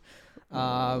gladiators. We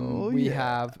yeah.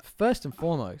 have, first and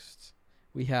foremost,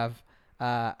 we have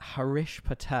Harish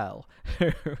Patel.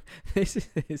 This is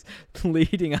his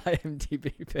leading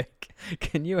IMDb pick.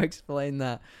 Can you explain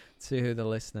that to the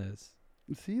listeners?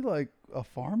 Is he like a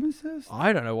pharmacist?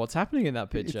 I don't know what's happening in that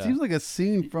picture. It seems like a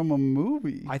scene from a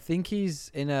movie. I think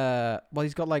he's in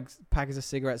he's got like packets of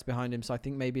cigarettes behind him, so I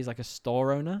think maybe he's like a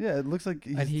store owner. Yeah, it looks like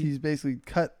And he's basically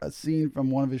cut a scene from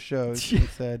one of his shows and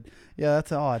said, "Yeah,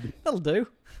 that's odd. That'll do.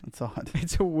 That's odd."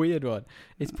 It's a weird one.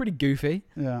 It's pretty goofy.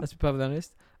 Yeah. Let's be perfectly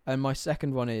honest. And my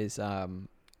second one is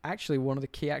actually one of the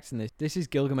key acts in this. This is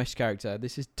Gilgamesh's character.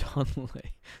 This is Don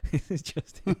Lee. This is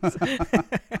just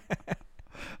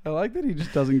I like that he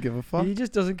just doesn't give a fuck. he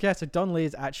just doesn't care. So Don Lee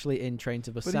is actually in Train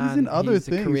to But Busan. he's in other he's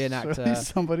things. a Korean so actor. at least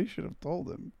somebody should have told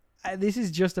him. This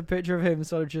is just a picture of him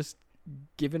sort of just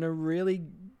giving a really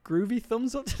groovy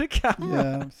thumbs up to the camera.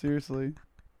 Yeah, seriously.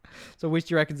 So which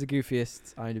do you reckon's the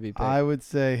goofiest IMDb pick? I would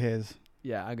say his.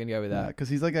 Yeah, I'm going to go with that. Because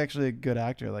he's like actually a good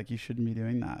actor. Like, you shouldn't be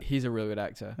doing that. He's a really good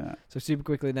actor. Yeah. So super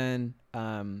quickly then,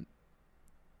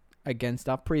 against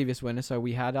our previous winner. So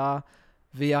we had our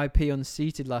VIP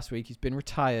unseated last week. He's been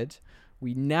retired.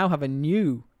 We now have a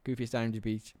new goofiest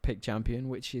IMDb pick champion,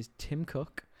 which is Tim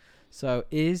Cook. So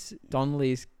is Don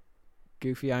Lee's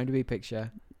goofy IMDb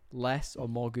picture less or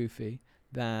more goofy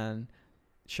than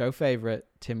show favorite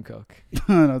Tim Cook?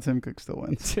 No, Tim Cook still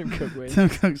wins. Tim Cook wins. Tim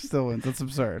Cook still wins. That's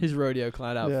absurd. His rodeo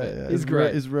clown outfit yeah. is His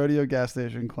great. His rodeo gas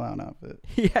station clown outfit.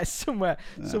 Yeah, somewhere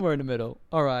in the middle.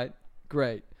 All right,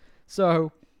 great.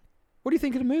 So, what do you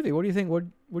think of the movie? What do you think? What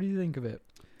do you think of it?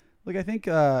 Like, I think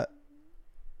I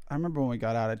remember when we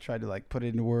got out, I tried to like put it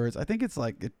into words. I think it's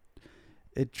like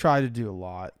it tried to do a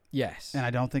lot, Yes. and I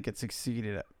don't think it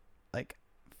succeeded like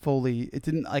fully. It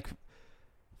didn't like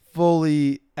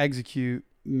fully execute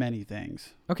many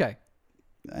things, Okay.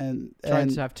 and Trying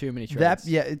and to have too many that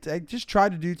traits. I just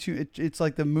tried to do too. It's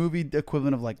like the movie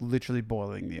equivalent of like literally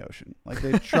boiling the ocean. Like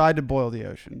they tried to boil the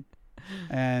ocean,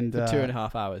 and For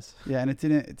 2.5 hours. yeah, and it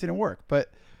didn't work.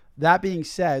 But that being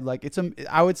said, like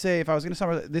I would say if I was gonna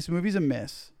summarize, this movie's a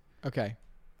miss. Okay.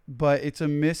 But it's a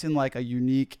miss in like a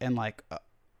unique and like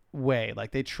way.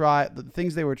 Like the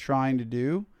things they were trying to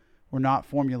do were not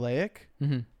formulaic.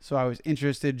 Mm-hmm. So I was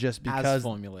interested just because As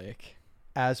formulaic.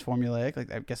 as formulaic.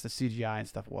 Like I guess the CGI and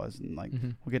stuff was, and like Mm-hmm.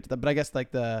 we'll get to that. But I guess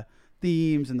like the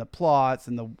themes and the plots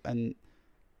and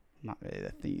not really the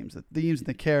themes. The themes and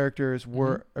the characters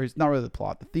were, or it's not really the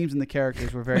plot. The themes and the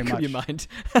characters were very Make up much. your mind.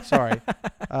 Sorry,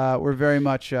 were very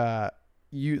much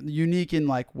unique in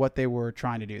like what they were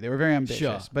trying to do. They were very ambitious,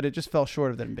 Sure. but it just fell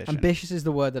short of that ambition. Ambitious is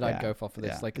the word that I'd Yeah, go for this.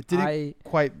 yeah. Like It didn't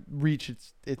quite reach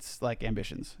its like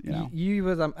ambitions. You know. you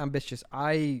were ambitious.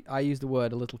 I use the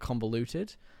word a little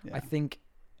convoluted. Yeah. I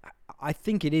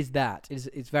think it is that.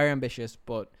 It's very ambitious,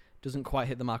 but doesn't quite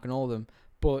hit the mark on all of them.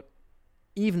 But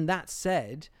even that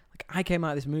said, like I came out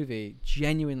of this movie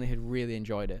genuinely had really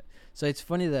enjoyed it. So it's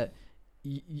funny that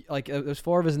like there was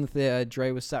 4 of us in the theater. Dre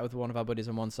was sat with one of our buddies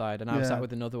on one side, and I was Yeah. sat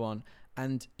with another one.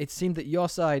 And it seemed that your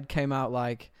side came out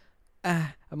like, and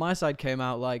my side came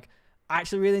out like, I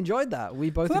actually really enjoyed that.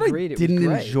 We both agreed it was didn't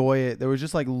great. enjoy it. There was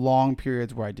just like long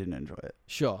periods where I didn't enjoy it.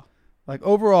 Sure. Like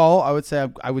overall, I would say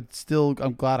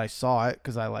I'm glad I saw it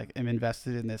because I like am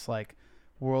invested in this like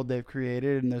world they've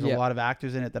created, and there's Yeah. a lot of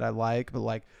actors in it that I like. But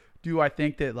like, do I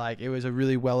think that like it was a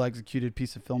really well executed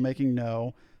piece of filmmaking?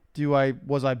 No.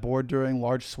 Was I bored during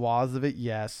large swaths of it?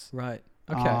 Yes. Right.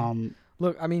 Okay.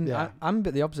 Look, I mean, yeah. I'm a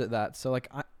bit the opposite of that. So, like,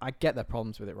 I get their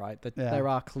problems with it, right? That Yeah. there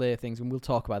are clear things, and we'll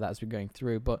talk about that as we're going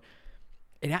through. But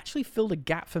it actually filled a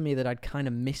gap for me that I'd kind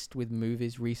of missed with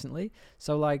movies recently.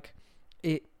 So, like,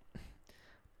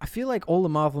 I feel like all the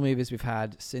Marvel movies we've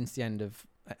had since the end of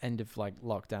like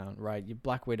lockdown, right? Your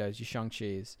Black Widows, your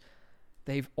Shang-Chi's,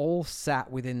 they've all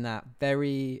sat within that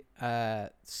very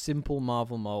simple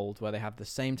Marvel mold where they have the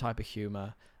same type of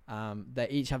humor. They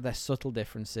each have their subtle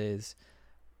differences,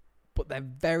 but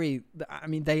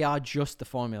they are just the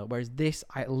formula. Whereas this,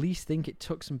 I at least think it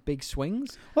took some big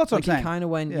swings. Well, that's what Like I'm it saying. kind of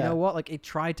went, you Yeah. know what? Like it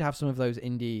tried to have some of those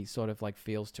indie sort of like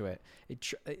feels to it.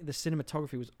 The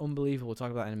cinematography was unbelievable. We'll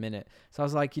talk about that in a minute. So I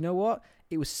was like, you know what?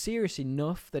 It was serious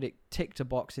enough that it ticked a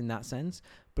box in that sense,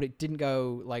 but it didn't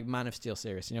go like Man of Steel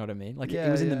serious. You know what I mean? Like it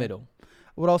was in the middle.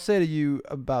 What I'll say to you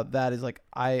about that is like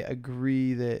I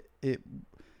agree that it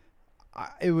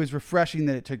was refreshing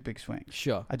that it took big swings.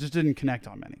 Sure. I just didn't connect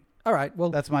on many. All right. Well,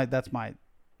 That's my.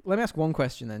 let me ask one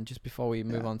question then, just before we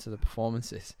move Yeah. on to the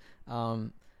performances.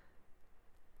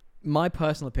 My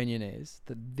personal opinion is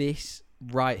that this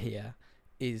right here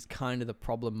is kind of the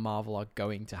problem Marvel are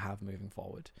going to have moving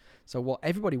forward. So what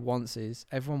everybody wants is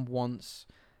everyone wants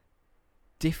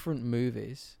different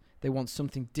movies. They want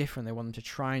something different. They want them to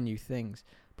try new things.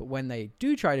 But when they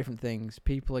do try different things,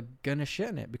 people are going to shit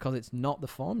on it because it's not the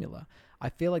formula. I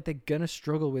feel like they're going to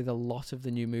struggle with a lot of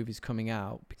the new movies coming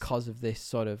out because of this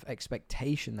sort of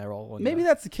expectation they're all under. Maybe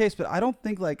that's the case, but I don't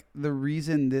think like the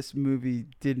reason this movie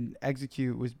didn't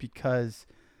execute was because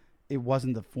it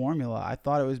wasn't the formula. I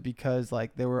thought it was because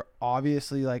like they were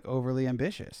obviously like overly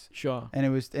ambitious, Sure.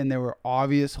 and there were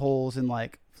obvious holes in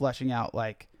like fleshing out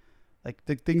like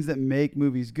the things that make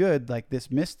movies good. Like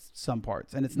this missed some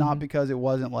parts, and it's not Mhm. because it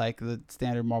wasn't like the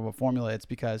standard Marvel formula. It's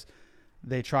because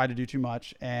they tried to do too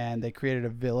much, and they created a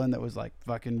villain that was like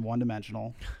fucking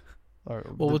one-dimensional.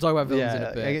 We'll talk about villains in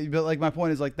a bit. But like my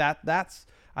point is like that's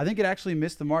I think it actually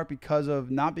missed the mark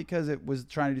not because it was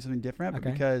trying to do something different, but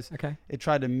Okay. because Okay. it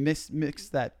tried to mix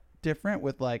that different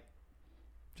with like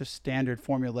just standard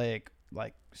formulaic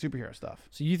like superhero stuff.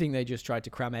 So you think they just tried to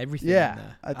cram everything in Yeah,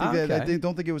 there? I think okay.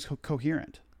 don't think it was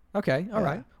coherent. Okay, all Yeah.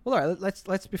 right. Well, all right.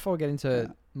 Let's before we get into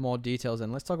Yeah. more details,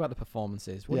 then let's talk about the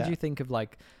performances. What Yeah. did you think of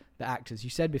like the actors? You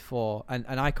said before, and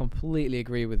I completely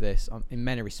agree with this in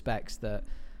many respects that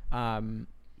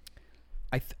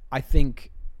I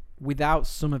think without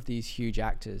some of these huge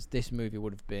actors, this movie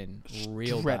would have been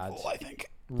real Dreadful, bad. I think.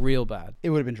 Real bad. It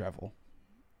would have been dreadful.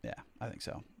 Yeah, I think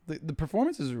so. The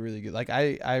performances are really good. Like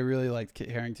I really liked Kit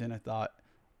Harington. I thought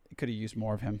it could have used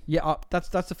more of him. Yeah, that's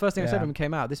the first thing I said Yeah. when it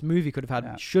came out. This movie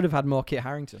Yeah. should have had more Kit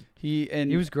Harington. He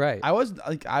was great.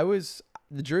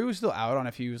 The jury was still out on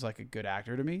if he was like a good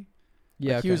actor to me.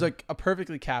 Yeah, Like, he was like a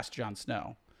perfectly cast Jon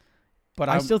Snow. But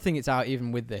I still think it's out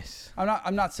even with this.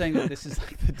 I'm not saying that this is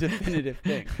like the definitive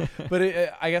thing. But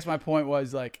I guess my point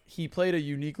was like he played a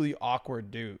uniquely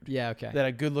awkward dude. Yeah, okay. That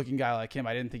a good looking guy like him,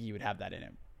 I didn't think he would have that in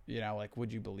him. You know, like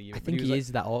would you believe it? I But think was he like,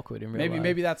 is that awkward in real life.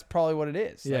 maybe that's probably what it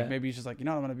is. Yeah. Like maybe he's just like, you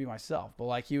know what, I'm gonna be myself. But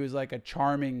like he was like a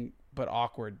charming but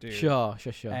awkward dude. Sure.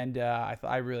 And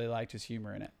I really liked his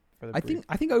humor in it. I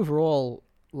think overall,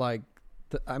 like,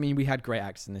 we had great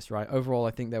actors in this, right? Overall,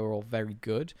 I think they were all very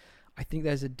good. I think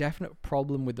there's a definite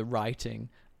problem with the writing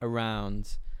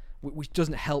around, which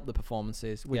doesn't help the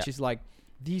performances, which is like,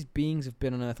 these beings have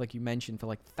been on Earth, like you mentioned, for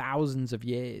like thousands of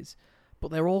years,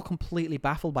 but they're all completely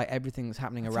baffled by everything that's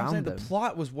happening That's what I'm around saying. them. The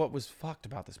plot was what was fucked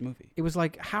about this movie. It was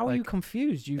like, how are you Like,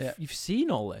 confused? yeah. You've seen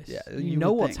all this. Yeah, you you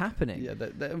know would what's think. happening.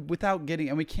 Yeah, without getting,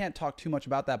 and we can't talk too much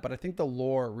about that, but I think the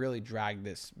lore really dragged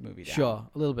this movie down. Sure,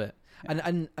 a little bit.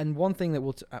 Yeah. And one thing that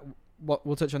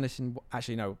we'll touch on this in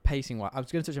actually no pacing. I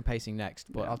was going to touch on pacing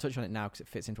next, but Yeah. I'll touch on it now because it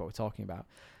fits into what we're talking about.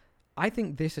 I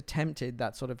think this attempted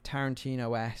that sort of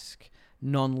Tarantino-esque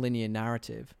non-linear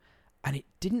narrative, and it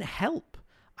didn't help.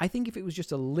 I think if it was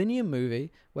just a linear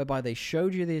movie whereby they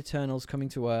showed you the Eternals coming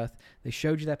to Earth, they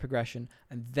showed you their progression,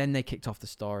 and then they kicked off the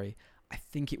story, I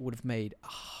think it would have made a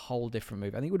whole different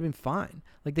movie. I think it would have been fine.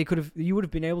 Like you would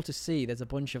have been able to see there's a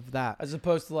bunch of that. As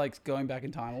opposed to like going back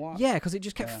in time a lot. Yeah, because it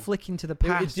just kept Yeah. flicking to the It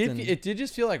past. did. and- It did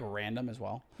just feel like random as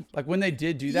well. Like when they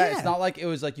did do that, Yeah. it's not like it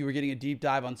was like you were getting a deep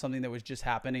dive on something that was just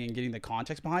happening and getting the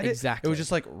context behind it. Exactly. It was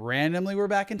just like randomly we're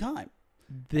back in time.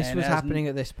 This and was has happening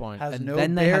at this point, Has and no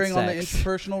then they bearing had on the sex.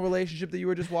 interpersonal relationship that you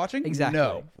were just watching. Exactly.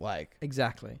 No. Like.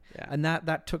 Exactly. Yeah. And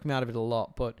that took me out of it a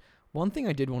lot. But one thing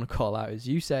I did want to call out is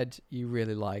you said you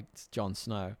really liked Jon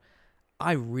Snow.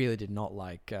 I really did not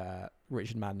like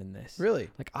Richard Madden in this. Really.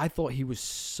 Like I thought he was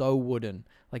so wooden.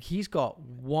 Like he's got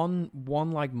one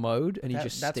like mode, and he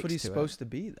just That's sticks what he's to supposed to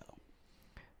be, though.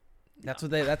 That's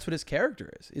what his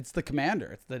character is. It's the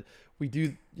commander. It's the we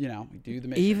do the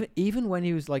mission. Even when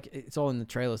he was like, it's all in the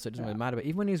trailer, so it doesn't Yeah. really matter. But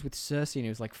even when he was with Cersei and he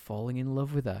was like falling in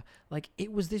love with her, like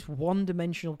it was this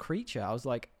one-dimensional creature. I was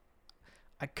like,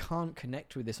 I can't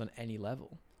connect with this on any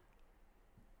level.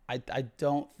 I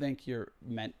don't think you're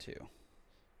meant to.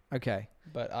 Okay.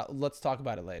 But let's talk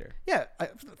about it later. Yeah,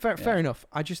 fair enough.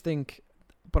 I just think,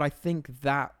 but I think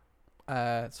that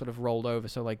sort of rolled over.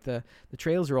 So like the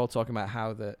trailers are all talking about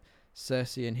how that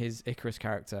Cersei and his Icarus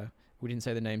character. We didn't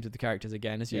say the names of the characters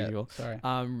again as usual. Sorry.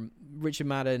 Richard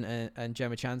Madden and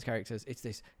Gemma Chan's characters. It's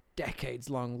this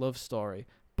decades-long love story.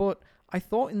 But I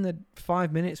thought in the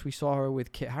 5 minutes we saw her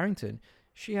with Kit Harington,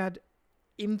 she had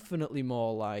infinitely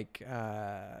more like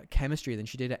chemistry than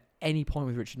she did at any point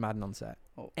with Richard Madden on set.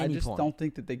 I any just point. don't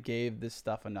think that they gave this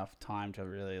stuff enough time to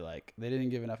really like. They didn't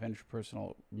give enough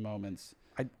interpersonal moments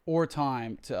or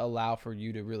time to allow for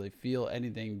you to really feel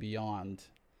anything beyond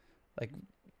like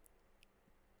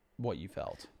what you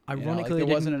felt. Ironically,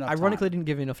 there wasn't enough. Ironically, time. didn't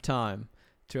give enough time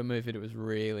to a movie that was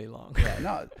really long. Yeah,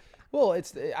 no. Well,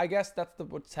 I guess that's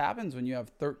what happens when you have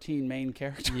 13 main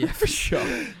characters. Yeah, for sure.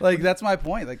 Like that's my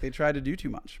point. Like they tried to do too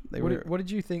much. What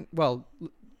did you think? Well,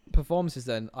 performances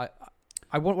then. What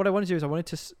I wanted to do is I wanted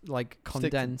to like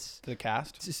condense the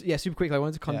cast. super quickly. I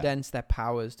wanted to condense their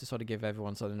powers to sort of give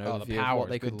everyone sort of an overview of what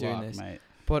they could do in this. Mate.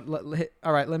 But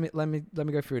all right, let me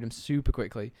go through them super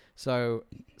quickly. So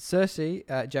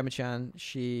Cersei, Gemma Chan,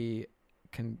 she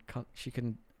can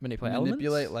manipulate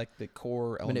elements. like the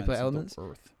core Manipulate elements elements. of the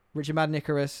Earth. Richard Madden,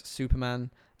 Icarus,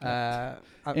 Superman.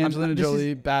 Angelina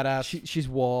Jolie, badass. She's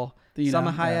war. Dina,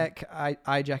 Salma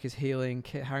Hayek, Jack is healing.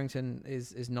 Kit Harington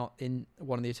is not in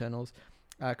one of the Eternals.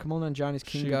 Kamal Nanjiani's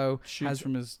Kingo shoots has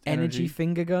from his energy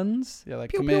finger guns. Yeah,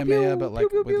 like Pew, pew, Kamehameha, pew, but like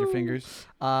pew, with your pew. fingers.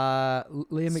 Liam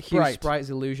McHugh, Sprite. Sprite's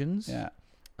illusions. Yeah.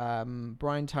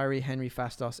 Brian Tyree Henry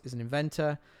Fastos is an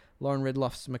inventor. Lauren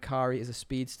Ridloff's Makari is a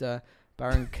speedster.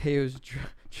 Baron Keo's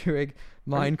Druig,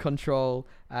 mind control.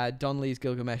 Don Lee's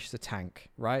Gilgamesh is a tank,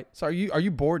 right? So are you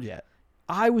bored yet?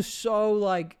 I was so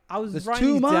like, I was It's writing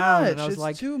too it much. down and I was It's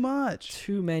like, too much.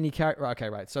 too many characters. Okay,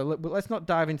 right. So let's not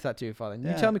dive into that too far then.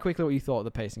 You Yeah. tell me quickly what you thought of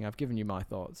the pacing. I've given you my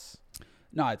thoughts.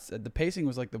 No, it's the pacing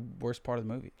was like the worst part of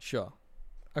the movie. Sure.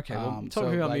 Okay, well, talk so, to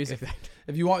me about like, music then.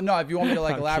 If you want me to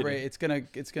like I'm elaborate, kidding.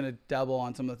 it's gonna double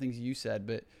on some of the things you said,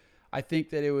 but I think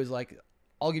that it was like,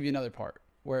 I'll give you another part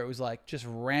where it was like just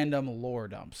random lore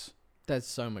dumps. There's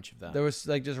so much of that. There was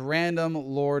like just random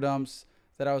lore dumps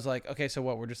that I was like, okay, so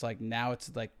what? We're just like, now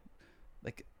it's like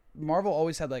Marvel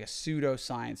always had like a pseudo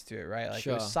science to it, right? Like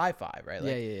it was sci-fi, right?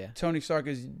 Like yeah. Tony Stark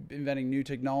is inventing new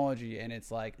technology and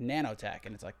it's like nanotech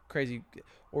and it's like crazy,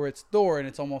 or it's Thor and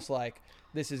it's almost like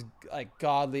this is like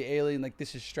godly alien, like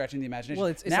this is stretching the imagination. Well,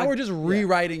 it's now like, we're just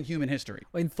rewriting human history.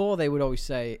 In Thor, they would always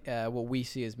say what we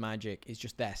see as magic is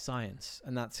just their science,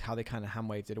 and that's how they kind of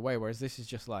hand-waved it away. Whereas this is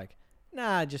just like,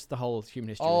 nah, just the whole human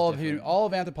history. All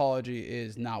of anthropology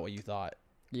is not what you thought.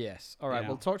 Yes. All right. You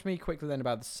Well, know? talk to me quickly then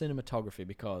about the cinematography,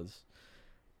 because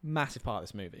massive part of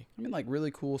this movie. I mean, like really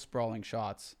cool sprawling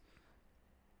shots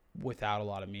without a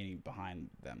lot of meaning behind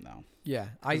them, though. Yeah,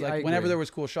 I I whenever agree. there was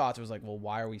cool shots, it was like, well,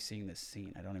 why are we seeing this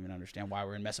scene? I don't even understand why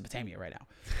we're in Mesopotamia right now.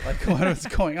 Like, what is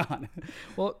going on?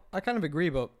 Well, I kind of agree,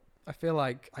 but I feel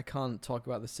like I can't talk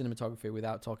about the cinematography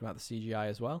without talking about the CGI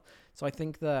as well. So I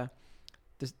think the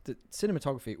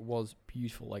cinematography was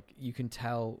beautiful. Like you can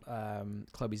tell,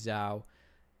 Chloe Zhao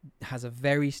has a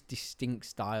very distinct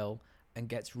style and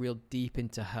gets real deep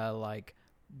into her like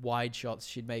wide shots.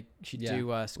 She'd do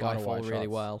Skyfall really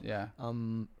well. Yeah.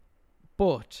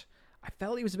 But I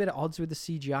felt it was a bit at odds with the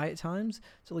CGI at times.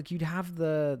 So like you'd have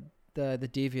the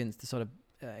deviants, the sort of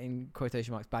in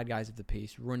quotation marks bad guys of the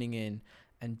piece, running in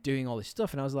and doing all this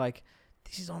stuff, and I was like,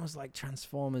 this is almost like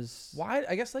Transformers. Why?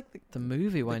 I guess like the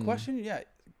movie when the question. Yeah,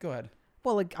 go ahead.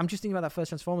 Well, like I'm just thinking about that first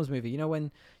Transformers movie. You know,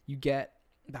 when you get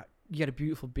a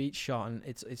beautiful beach shot and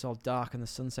it's all dark and the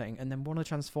sun setting, and then one of the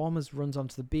Transformers runs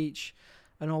onto the beach,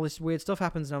 and all this weird stuff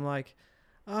happens, and I'm like,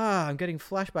 I'm getting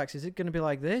flashbacks. Is it going to be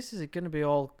like this? Is it going to be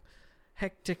all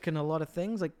hectic and a lot of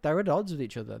things? Like they're at odds with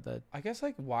each other. I guess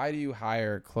like why do you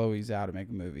hire Chloe Zhao to make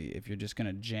a movie if you're just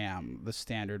gonna jam the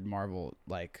standard Marvel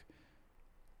like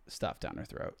stuff down her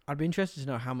throat? I'd be interested to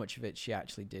know how much of it she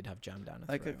actually did have jammed down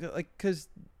her throat. Like because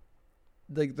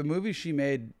like the movie she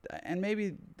made, and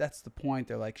maybe that's the point.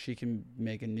 They're like she can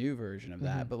make a new version of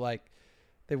that, but like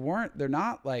they're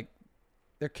not like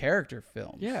they're character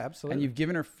films. Yeah, absolutely. And you've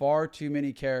given her far too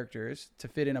many characters to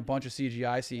fit in a bunch of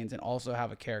CGI scenes and also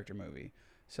have a character movie.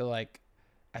 So like,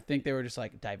 I think they were just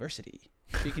like diversity.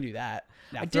 She can do that.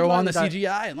 Now throw on the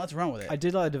CGI and let's run with it. I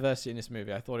did like the diversity in this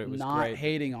movie. I thought it was not great.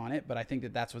 hating on it, but I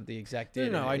think that's what the exec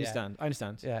did. No, I understand. I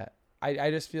understand. Yeah, I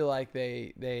just feel like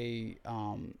her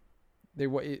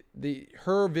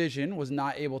vision was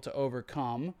not able to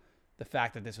overcome the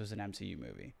fact that this was an MCU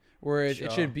movie. Whereas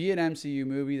it should be an MCU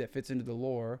movie that fits into the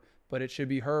lore, but it should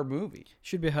be her movie.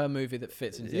 Should be her movie that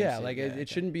fits into the MCU. Like it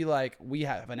shouldn't be like we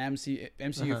have an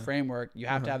MCU framework. You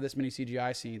have to have this many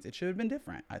CGI scenes. It should have been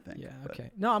different, I think. Yeah, okay.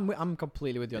 No, I'm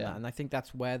completely with you on that. And I think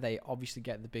that's where they obviously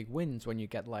get the big wins when you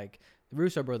get like the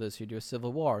Russo brothers who do a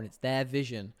Civil War and it's their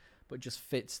vision, but just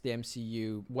fits the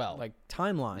MCU like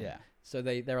timeline. Yeah. So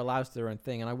they're allowed to do their own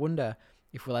thing. And I wonder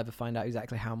if we'll ever find out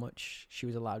exactly how much she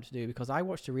was allowed to do, because I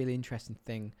watched a really interesting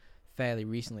thing fairly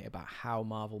recently about how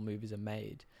Marvel movies are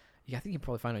made. I think you can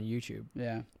probably find on YouTube.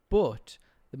 Yeah. But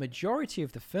the majority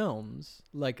of the films,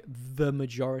 like the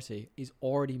majority, is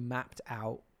already mapped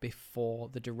out before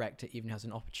the director even has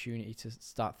an opportunity to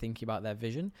start thinking about their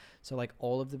vision. So like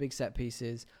all of the big set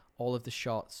pieces, all of the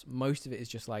shots, most of it is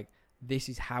just like, this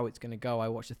is how it's going to go. I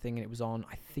watched a thing and it was on,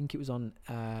 I think it was on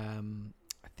Endgame,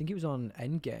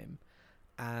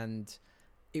 and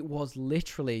it was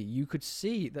literally, you could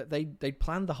see that they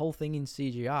planned the whole thing in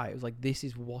CGI. It was like, this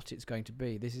is what it's going to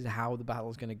be. This is how the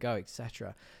battle is going to go,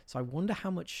 etc. So I wonder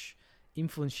how much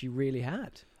influence she really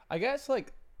had. I guess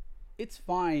like it's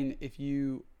fine if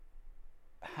you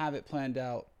have it planned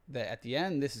out that at the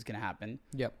end this is going to happen.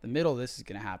 Yep. The middle this is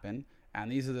going to happen, and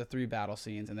these are the 3 battle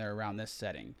scenes, and they're around this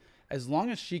setting. As long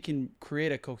as she can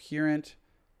create a coherent,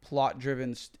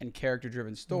 plot-driven and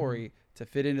character-driven story to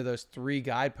fit into those 3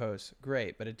 guideposts,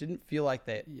 great. But it didn't feel like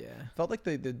that. Yeah. Felt like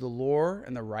the lore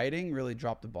and the writing really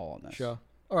dropped the ball on this. Sure.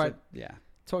 All right. So, yeah.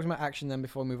 Talking about action then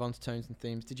before we move on to tones and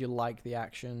themes. Did you like the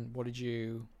action? What was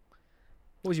your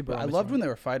I loved when they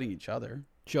were fighting each other.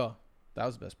 Sure. That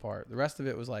was the best part. The rest of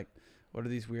it was like, what are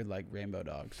these weird like rainbow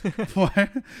dogs?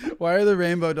 why are the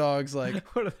rainbow dogs like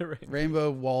what are the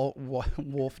rainbow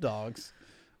wolf dogs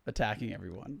attacking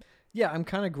everyone? Yeah, I'm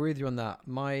kind of agree with you on that.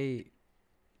 My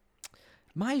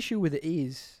issue with it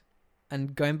is,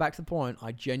 and going back to the point,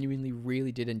 I genuinely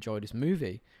really did enjoy this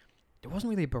movie. There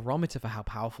wasn't really a barometer for how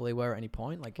powerful they were at any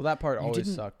point. Like, well, that part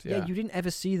always sucked. Yeah, you didn't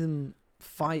ever see them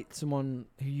fight someone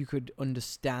who you could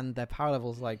understand their power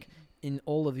levels. Like in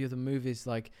all of the other movies,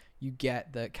 like you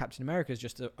get that Captain America is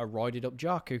just a roided up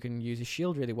jock who can use his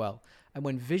shield really well. And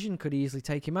when Vision could easily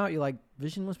take him out, you're like,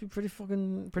 Vision must be pretty hard.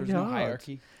 No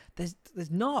hierarchy. There's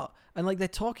not. And like they're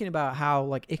talking about how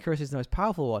like Icarus is the most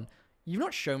powerful one. You've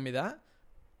not shown me that.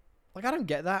 Like I don't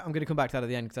get that. I'm going to come back to that at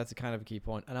the end because that's a kind of a key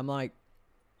point. And I'm like,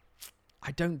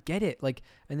 I don't get it. Like,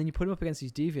 and then you put them up against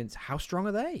these deviants. How strong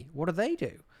are they? What do they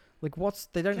do? Like,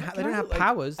 they don't have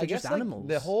powers. They're just animals.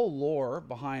 The whole lore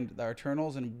behind the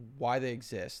Eternals and why they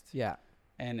exist. Yeah.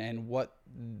 And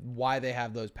why they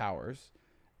have those powers,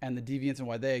 and the deviants and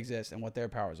why they exist and what their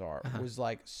powers are was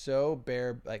like so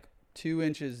bare, like 2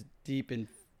 inches deep and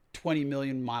 20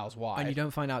 million miles wide. And you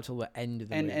don't find out till the end of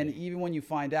the movie. And even when you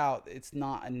find out, it's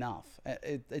not enough.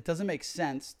 It doesn't make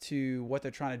sense to what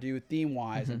they're trying to do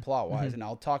theme-wise and plot-wise. And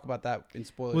I'll talk about that in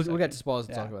spoilers. We'll get to spoilers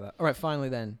and talk about that. All right, finally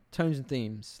then, tones and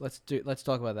themes. Let's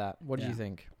talk about that. What did you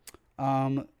think?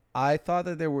 I thought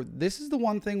that this is the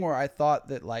one thing where I thought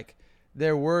that like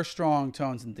there were strong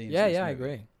tones and themes. Yeah, I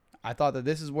agree. I thought that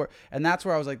this is where, and that's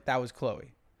where I was like, that was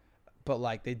Chloe. But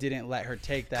like they didn't let her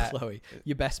take that. Chloe,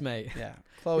 your best mate. Yeah,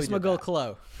 Chloe. It's my girl,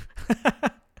 Chloe.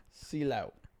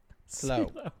 CeeLo.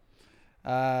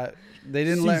 They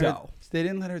didn't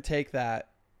let her take that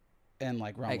and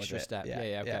like run Extra with it. step.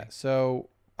 Yeah, okay. So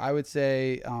I would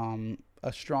say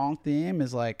a strong theme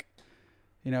is like,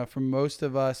 for most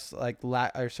of us, like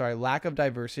lack of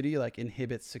diversity like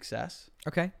inhibits success.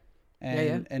 Okay.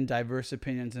 And diverse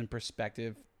opinions and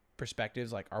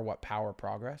perspectives like are what power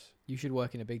progress. You should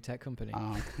work in a big tech company.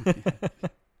 Yeah.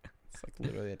 It's like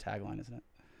literally a tagline, isn't it?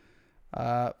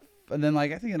 And then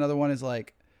like I think another one is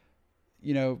like,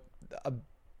 a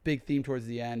big theme towards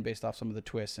the end based off some of the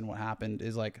twists and what happened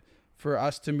is like for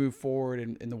us to move forward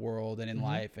in the world and in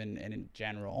life and in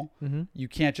general, you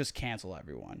can't just cancel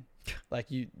everyone. Like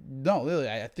literally,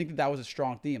 I think that was a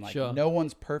strong theme. Like no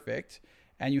one's perfect,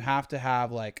 and you have to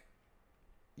have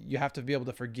you have to be able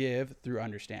to forgive through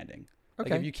understanding.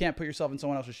 Okay. Like if you can't put yourself in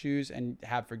someone else's shoes and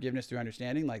have forgiveness through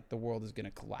understanding, like the world is going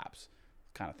to collapse,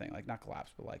 kind of thing. Like not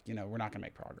collapse, but like, we're not going to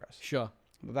make progress. Sure.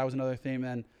 But that was another theme.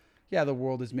 And yeah, the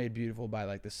world is made beautiful by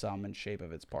like the sum and shape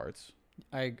of its parts.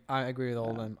 I agree with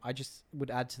all of them. I just would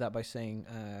add to that by saying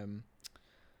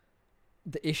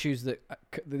the issues that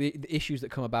the issues that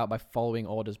come about by following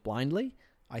orders blindly.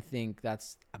 I think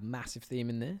that's a massive theme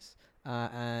in this,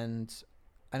 and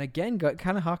again,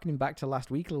 kind of harkening back to last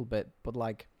week a little bit. But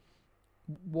like,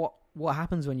 what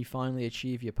happens when you finally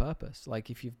achieve your purpose? Like,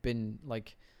 if you've been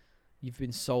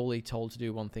solely told to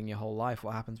do one thing your whole life,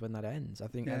 what happens when that ends? I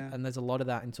think, and there's a lot of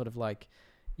that in sort of like,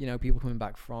 people coming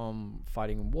back from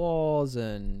fighting in wars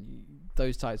and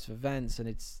those types of events, and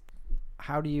it's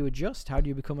how do you adjust? How do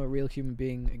you become a real human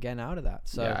being again out of that?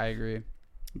 So yeah, I agree.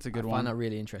 It's a good one. I find that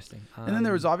really interesting. And then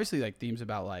there was obviously like themes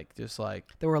about like just like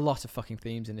there were a lot of fucking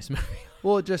themes in this movie.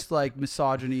 Well, just like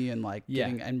misogyny and like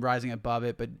getting and rising above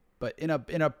it, but in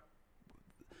a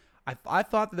I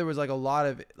thought that there was like a lot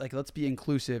of like, let's be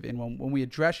inclusive in when we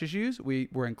address issues,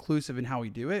 we're inclusive in how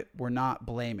we do it. We're not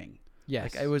blaming.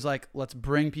 Yes. Like it was like, let's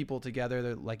bring people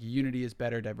together. Like unity is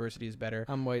better, diversity is better.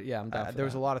 I'm down for there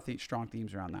was a lot of strong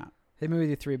themes around that. Hit me with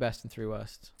your 3 best and 3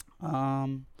 worst.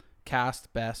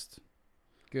 Cast best.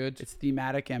 Good. It's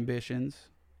thematic ambitions.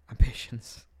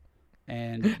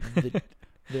 And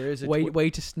there is a way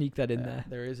to sneak that in there.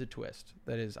 There is a twist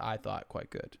that is, I thought, quite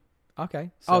good.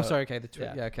 Okay. So, sorry. Okay. The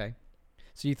twist. Yeah. Okay.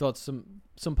 So you thought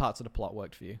some parts of the plot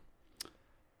worked for you?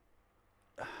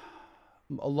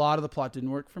 A lot of the plot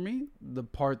didn't work for me. The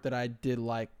part that I did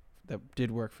like, that did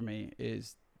work for me,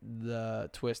 is the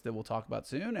twist that we'll talk about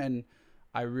soon. And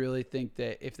I really think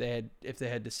that if they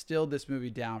had distilled this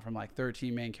movie down from like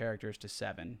 13 main characters to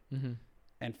 7,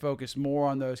 and focused more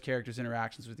on those characters'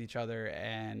 interactions with each other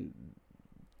and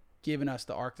given us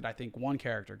the arc that I think one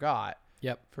character got,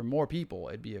 for more people,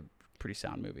 it'd be a pretty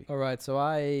sound movie. All right, so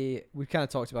we've kind of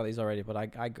talked about these already, but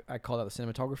I call out the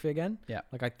cinematography again. Yeah,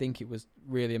 like I think it was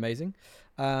really amazing.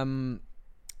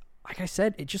 Like I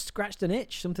said, it just scratched an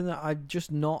itch, something that I've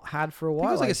just not had for a while. I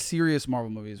think it was like a serious Marvel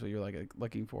movie is what you're like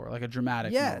looking for, like a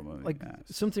dramatic Marvel movie. Like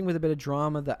something with a bit of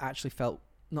drama that actually felt,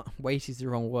 not weighty is the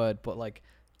wrong word, but like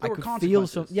I could feel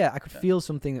feel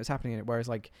something that's happening in it. Whereas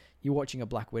like you're watching a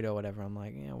Black Widow or whatever, I'm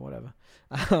like, yeah, whatever.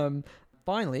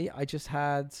 Finally, I just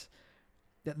had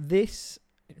that this,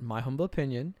 in my humble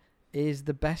opinion, is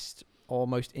the best or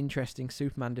most interesting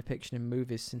Superman depiction in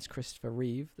movies since Christopher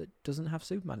Reeve that doesn't have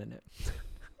Superman in it.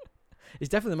 It's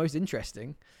definitely the most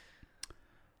interesting.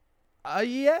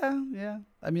 Yeah.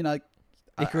 I mean, like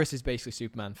Icarus is basically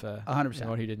Superman for 100%.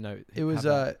 anyone who didn't know. It was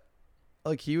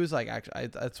like he was like actually.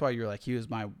 That's why you're like he was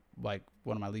my like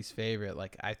one of my least favorite.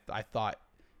 Like I thought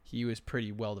he was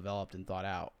pretty well developed and thought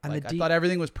out. And like I thought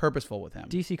everything was purposeful with him.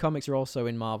 DC Comics are also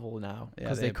in Marvel now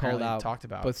because they called out talked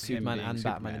about both Superman and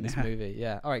Batman in this movie.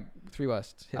 Yeah. All right, 3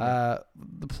 worst. The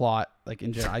plot, like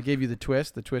in general, I gave you the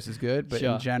twist. The twist is good, but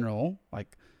in general,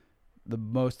 like. The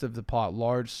most of the plot,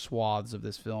 large swaths of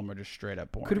this film are just straight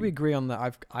up boring. Could we agree on that?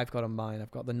 I've got on mine. I've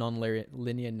got the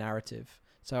non-linear narrative.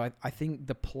 So I think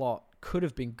the plot could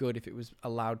have been good if it was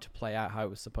allowed to play out how it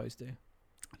was supposed to.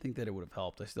 I think that it would have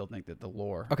helped. I still think that the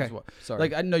lore. Okay. Sorry.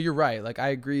 Like I know you're right. Like I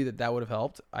agree that would have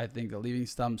helped. I think that leaving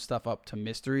some stuff up to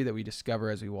mystery that we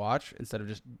discover as we watch instead of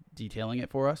just detailing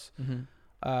it for us.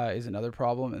 Is another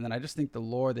problem. And then I just think the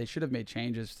lore, they should have made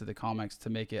changes to the comics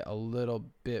to make it a little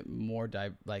bit more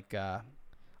they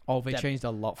changed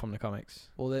a lot from the comics.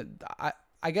 Well,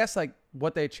 I guess like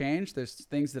what they changed, there's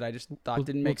things that I just thought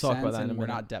didn't make sense and were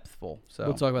not depthful. So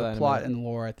we'll talk about that. The plot and the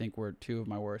lore, I think, were 2 of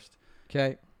my worst.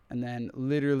 Okay. And then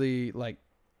literally like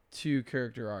 2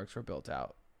 character arcs were built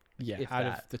out. Yeah, out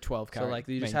of the 12 characters. So like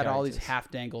you just had all these half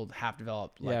dangled, half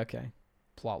developed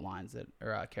plot lines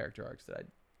or character arcs that I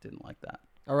didn't like that.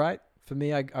 All right. For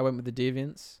me, I went with the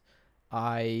Deviants.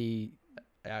 I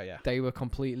Oh yeah. They were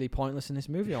completely pointless in this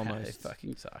movie Yeah, almost. they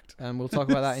fucking sucked. And we'll talk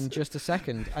about that in just a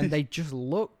second. And they just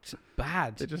looked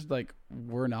bad. They just like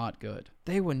were not good.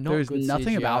 They were not There's good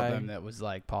nothing CGI. about them that was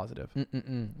like positive.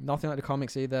 Nothing like the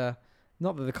comics either.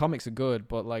 Not that the comics are good,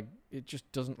 but like it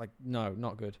just doesn't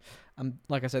not good. And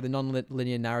like I said, the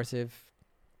non-linear narrative,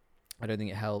 I don't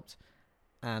think it helped.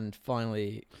 And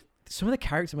finally, some of the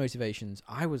character motivations,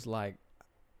 I was like,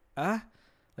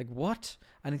 like what?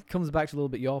 And it comes back to a little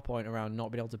bit your point around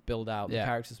not being able to build out the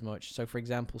characters much. So for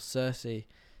example, Cersei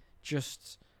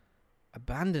just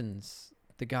abandons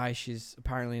the guy she's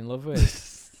apparently in love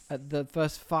with at the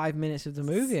first 5 minutes of the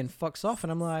movie and fucks off.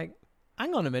 And I'm like,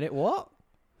 hang on a minute, what?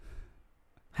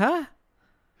 Huh?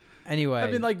 Anyway,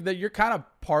 I mean, like you're kind of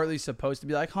partly supposed to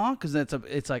be like, huh? Because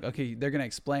it's like, okay, they're gonna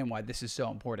explain why this is so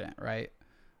important, right?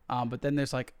 But then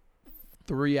there's like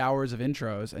 3 hours of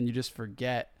intros, and you just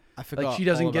forget. I forgot. Like she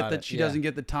doesn't all get about that. it. She doesn't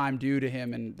get the time due to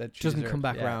him, and that she doesn't deserves. come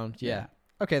back around. Yeah.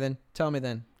 Okay, then tell me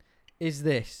then, is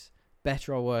this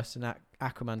better or worse than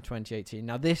Aquaman 2018?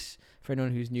 Now, this, for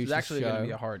anyone who's new It's to actually the going to show,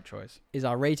 be a hard choice. is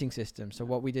our rating system. So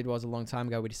what we did was a long time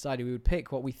ago, we decided we would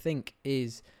pick what we think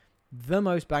is the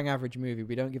most bang average movie.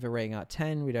 We don't give a rating out of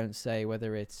 10. We don't say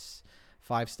whether it's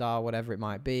 5-star, whatever it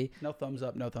might be. No thumbs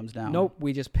up, no thumbs down. Nope.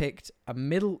 We just picked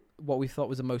what we thought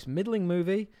was the most middling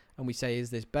movie, and we say, is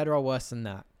this better or worse than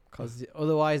that? Because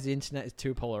otherwise the internet is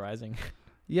too polarizing.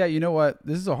 Yeah, you know what?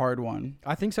 This is a hard one.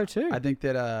 I think so too. I think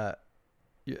that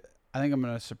I think I'm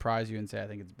gonna surprise you and say I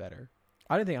think it's better.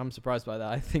 I don't think I'm surprised by that.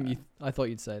 I thought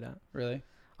you'd say that. Really?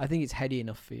 I think it's heady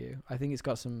enough for you. I think it's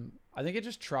got some. I think it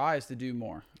just tries to do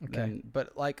more. Okay.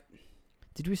 But like,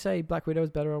 Did we say Black Widow is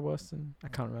better or worse than? I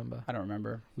can't remember. I don't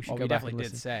remember. We should Well, go we back definitely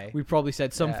and did listen. say. We probably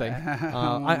said something.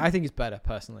 Yeah. I think it's better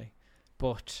personally,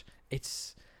 but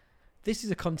this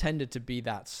is a contender to be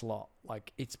that slot.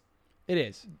 Like it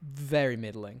is very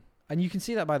middling, and you can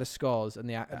see that by the scores and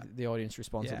the audience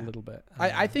response a little bit.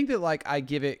 I think that like I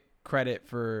give it credit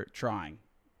for trying,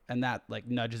 and that like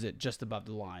nudges it just above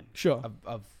the line. Sure.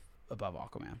 Of above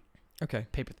Aquaman. Okay.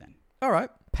 Paper thin. All right.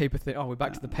 Paper thin. Oh, we're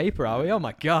back to the paper, are we? Oh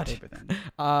my god. Paper thin.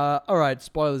 All right.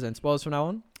 Spoilers then. Spoilers from now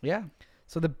on. Yeah.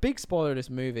 So the big spoiler of this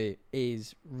movie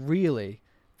is really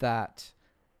that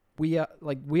we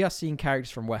are seeing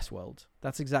characters from Westworld.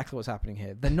 That's exactly what's happening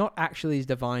here. They're not actually these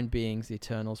divine beings, the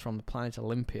Eternals, from the planet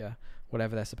Olympia,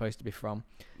 whatever they're supposed to be from.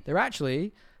 They're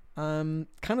actually kind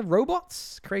of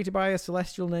robots created by a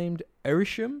celestial named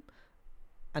Erisham,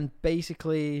 and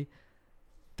basically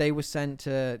they were sent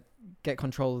to get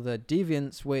control of the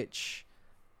deviants, which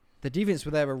the deviants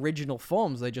were their original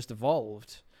forms. They just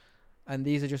evolved. And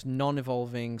these are just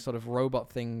non-evolving sort of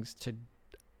robot things to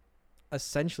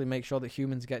essentially make sure that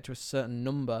humans get to a certain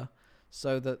number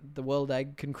so that the world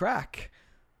egg can crack.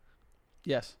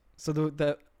 Yes. So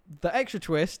the extra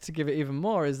twist, to give it even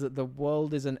more, is that the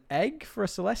world is an egg for a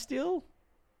celestial.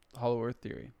 Hollow Earth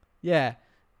theory. Yeah.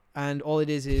 And all it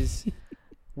is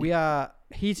we are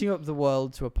heating up the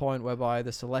world to a point whereby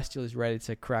the celestial is ready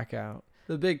to crack out.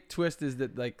 The big twist is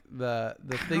that like the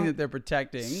thing that they're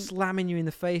protecting, slamming you in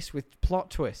the face with plot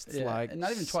twists, like, and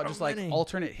not even so just many. like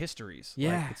alternate histories.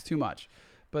 Yeah. Like, it's too much.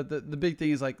 But the big thing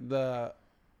is like the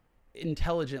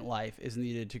intelligent life is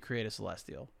needed to create a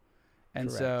celestial, and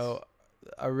Correct. so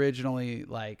originally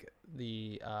like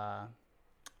the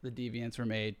deviants were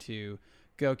made to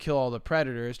go kill all the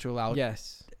predators to allow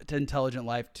Yes, to intelligent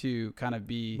life to kind of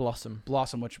be blossom.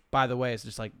 which by the way is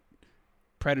just like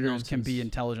predators can be Nonsense.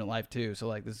 intelligent life too. So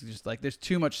like this is just like there's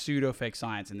too much pseudo fake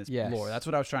science in this Yes. lore. That's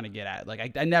what I was trying to get at.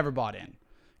 Like I never bought in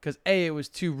because it was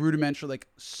too rudimentary, like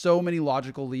so many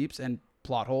logical leaps and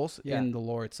plot holes in the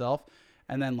lore itself,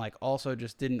 and then like also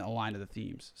just didn't align to the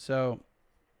themes. So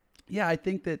yeah, I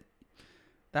think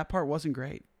that part wasn't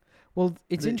great. Well,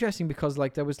 it's interesting because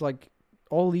like there was like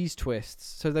all these twists.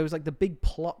 So there was like the big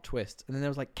plot twist, and then there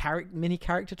was like mini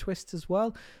character twists as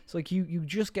well. So like you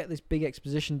just get this big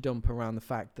exposition dump around the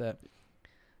fact that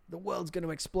the world's going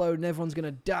to explode and everyone's going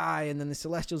to die, and then the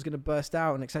Celestial's going to burst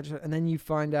out, and etc. And then you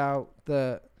find out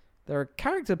that there are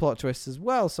character plot twists as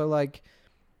well. So like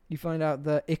you find out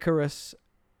that Icarus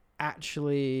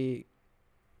actually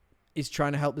is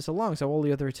trying to help this along. So all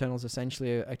the other Eternals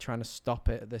essentially are trying to stop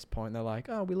it at this point. They're like,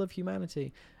 oh, we love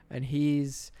humanity. And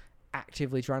he's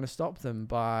actively trying to stop them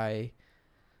by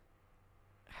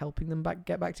helping them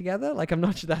get back together. Like, I'm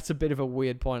not sure, that's a bit of a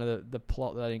weird point of the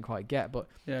plot that I didn't quite get, but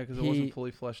Yeah, because it wasn't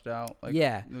fully fleshed out. Like,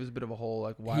 yeah, it was a bit of a hole.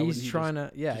 Like, why he's wouldn't he trying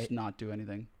just, to, yeah, just not do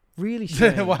anything? really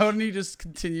strange. Why wouldn't he just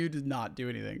continue to not do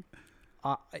anything?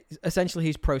 Essentially,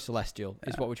 he's pro-Celestial,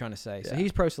 is Yeah. what we're trying to say. So Yeah.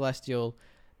 he's pro-Celestial.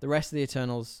 The rest of the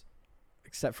Eternals,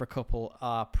 except for a couple,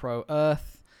 are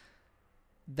pro-Earth.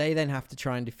 They then have to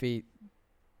try and defeat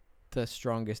the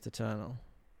strongest Eternal,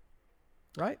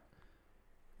 right?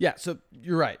 Yeah, so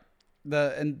you're right.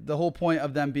 The whole point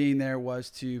of them being there was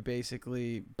to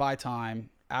basically buy time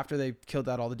after they killed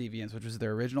out all the deviants, which was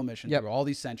their original mission. Yep. Through all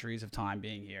these centuries of time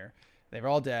being here, they were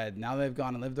all dead. Now they've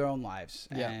gone and lived their own lives,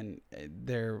 and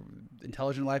their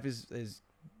intelligent life is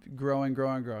growing.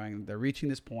 They're reaching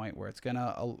this point where it's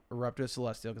gonna erupt a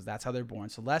celestial, because that's how they're born.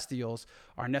 Celestials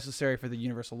are necessary for the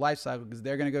universal life cycle, because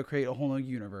they're gonna go create a whole new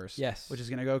universe, Yes. which is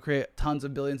gonna go create tons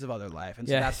of billions of other life, and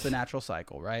so Yes. that's the natural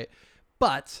cycle, right?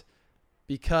 But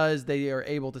because they are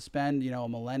able to spend, a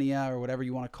millennia or whatever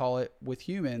you want to call it with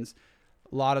humans,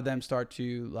 a lot of them start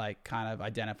to like kind of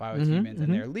identify with humans,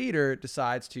 and their leader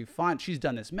decides to find, she's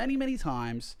done this many, many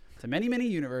times to many, many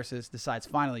universes, decides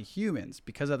finally humans,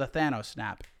 because of the Thanos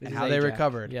snap and how they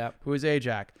recovered, who is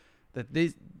Ajak, that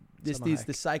this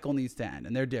cycle needs to end,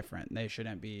 and they're different, and they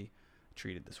shouldn't be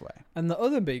treated this way. And the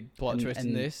other big plot twist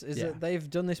in this is that they've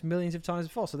done this millions of times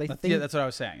before. So they think that's what I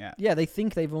was saying. Yeah, they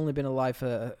think they've only been alive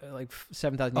for like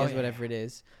 7,000 years, whatever it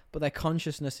is. But their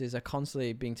consciousnesses are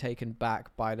constantly being taken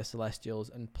back by the Celestials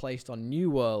and placed on new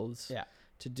worlds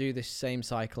to do this same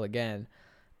cycle again.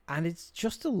 And it's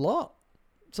just a lot.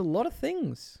 It's a lot of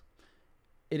things.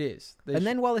 It is. And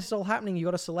then while this is all happening, you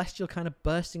got a Celestial kind of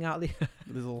bursting out of the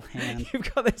little hand.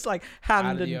 You've got this like hand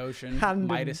out of the ocean,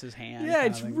 Midas's hand. Yeah,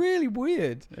 it's really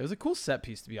weird. It was a cool set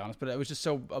piece, to be honest, but it was just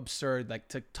so absurd. Like,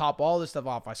 to top all this stuff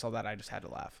off, I saw that, I just had to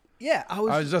laugh. Yeah, I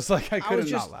was just like, I couldn't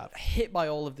not laugh. Hit by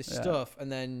all of this stuff, and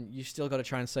then you still got to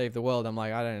try and save the world. I'm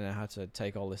like, I don't know how to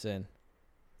take all this in.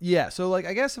 Yeah, so like,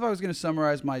 I guess if I was going to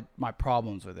summarize my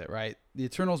problems with it, right? The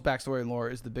Eternals backstory and lore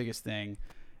is the biggest thing.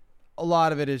 A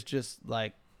lot of it is just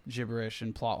like gibberish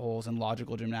and plot holes and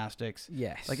logical gymnastics.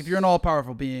 Yes. Like, if you're an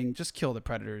all-powerful being, just kill the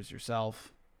predators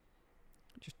yourself.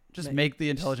 Just make the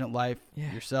intelligent life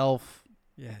yourself.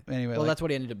 Yeah. Anyway, well, that's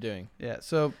what he ended up doing. Yeah.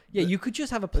 So you could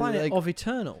just have a planet of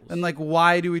Eternals. And like,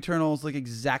 why do Eternals look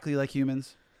exactly like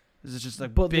humans? Is it just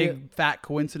like big fat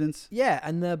coincidence? Yeah,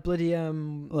 and the bloody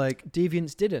like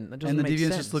deviants didn't. That doesn't make sense.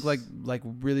 And the deviants just look like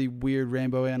really weird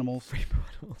rainbow animals.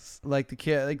 Like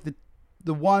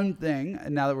the one thing,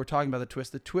 and now that we're talking about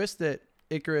the twist that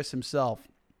Icarus himself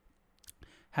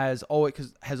has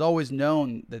always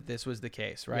known that this was the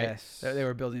case, right? Yes. That they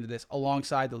were building to this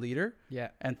alongside the leader. Yeah.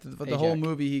 And for the whole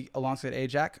movie, alongside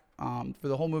Ajak, for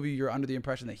the whole movie, you're under the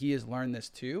impression that he has learned this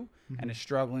too, and is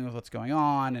struggling with what's going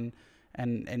on,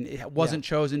 and it wasn't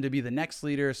chosen to be the next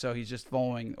leader, so he's just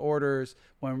following orders,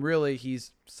 when really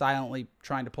he's silently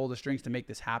trying to pull the strings to make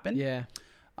this happen. Yeah.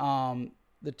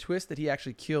 The twist that he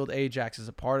actually killed Ajax is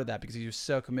a part of that, because he was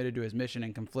so committed to his mission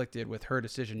and conflicted with her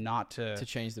decision not to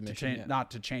change the mission,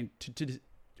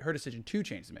 her decision to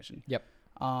change the mission. Yep.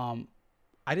 I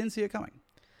didn't see it coming.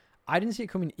 I didn't see it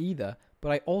coming either,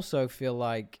 but I also feel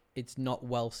like it's not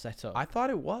well set up. I thought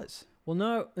it was. Well,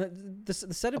 no, the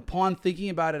setup. Upon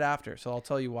thinking about it after, so I'll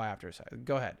tell you why after a second.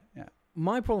 Go ahead. Yeah.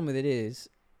 My problem with it is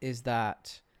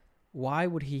that why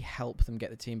would he help them get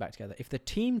the team back together? If the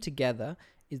team together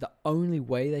is the only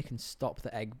way they can stop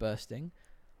the egg bursting,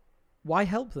 why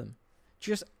help them?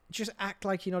 Just act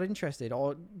like you're not interested,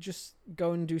 or just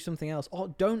go and do something else, or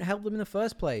don't help them in the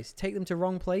first place. Take them to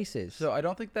wrong places. So I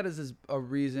don't think that is a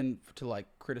reason to like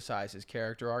criticize his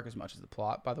character arc as much as the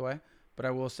plot, by the way. But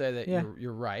I will say that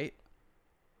you're right.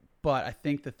 But I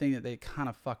think the thing that they kind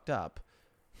of fucked up,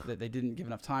 that they didn't give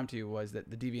enough time to, was that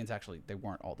the deviants they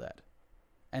weren't all dead,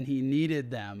 and he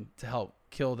needed them to help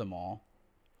kill them all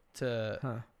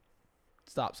to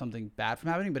stop something bad from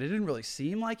happening. But it didn't really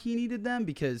seem like he needed them,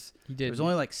 because there was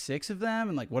only like 6 of them,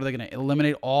 and like, what are they going to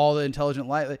eliminate all the intelligent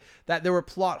life? Like, that there were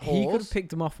plot holes. He could have picked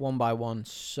them off one by one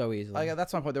so easily. Like,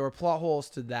 that's my point. There were plot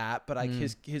holes to that, but like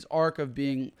his arc of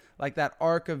being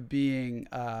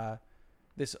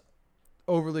this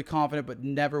overly confident but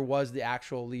never was the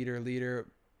actual leader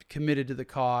committed to the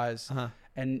cause,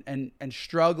 and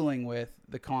struggling with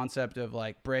the concept of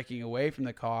like breaking away from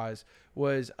the cause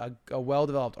was a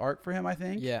well-developed arc for him, I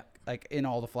think. Yeah. Like, in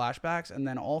all the flashbacks, and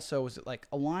then also was like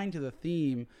aligned to the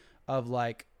theme of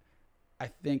like, I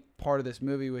think part of this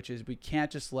movie, which is we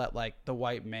can't just let like the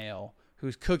white male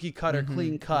who's cookie cutter,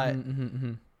 clean cut,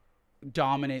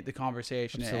 dominate the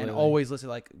conversation. Absolutely. And always listen.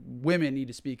 Like, women need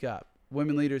to speak up.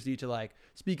 Women leaders need to like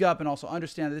speak up and also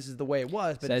understand that this is the way it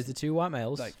was. But says the 2 white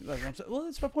males. Well,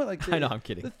 that's my point. Like, I know, I'm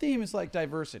kidding. The theme is like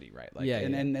diversity, right? Like,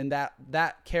 and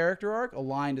that character arc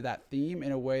aligned to that theme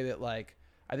in a way that like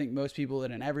I think most people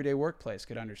in an everyday workplace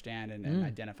could understand and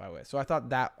identify with. So I thought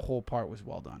that whole part was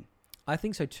well done. I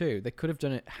think so too. They could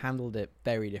have handled it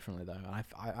very differently though.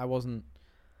 I wasn't.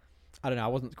 I don't know. I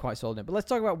wasn't quite sold on it. But let's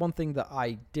talk about one thing that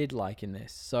I did like in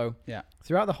this. So Yeah.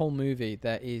 throughout the whole movie,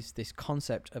 there is this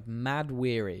concept of mad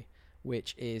weary,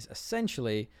 which is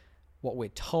essentially what we're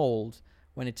told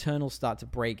when Eternals start to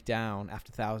break down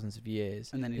after thousands of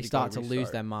years. And then they start to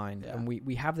lose their mind. Yeah. And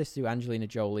we have this through Angelina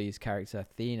Jolie's character,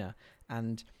 Athena.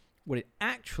 And what it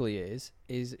actually is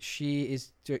she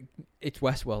is... It's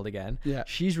Westworld again. Yeah.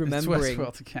 She's remembering... It's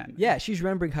Westworld again. Yeah, she's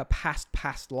remembering her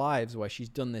past lives where she's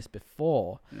done this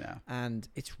before. Yeah. And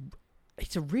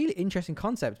it's a really interesting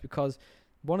concept because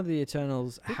one of the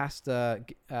Eternals has to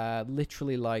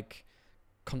literally like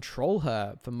control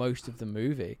her for most of the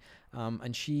movie.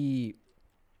 And she's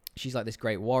like this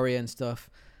great warrior and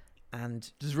stuff. And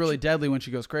This is really deadly when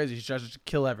she goes crazy. She tries to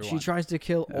kill everyone. she tries to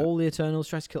kill all the Eternals,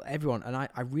 tries to kill everyone. And I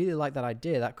really like that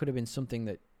idea. That could have been something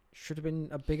that should have been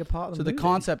a bigger part of the movie. So the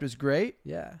concept is great.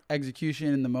 Yeah.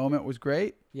 Execution in the moment was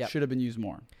great. Yeah. Should have been used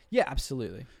more. Yeah,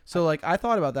 absolutely. So like I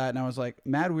thought about that and I was like,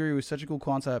 Mad Weary was such a cool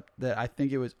concept that I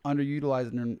think it was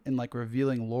underutilized in like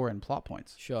revealing lore and plot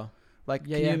points. Sure. Like,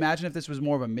 Yeah, can yeah. you imagine if this was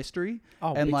more of a mystery?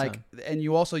 Oh, And big like, time. and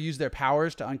you also use their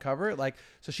powers to uncover it. Like,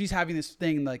 so she's having this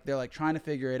thing, like they're like trying to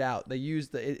figure it out. They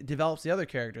use it develops the other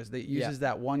characters. They uses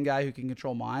that one guy who can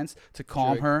control minds to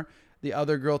calm Druig. her. The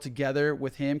other girl together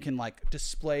with him can like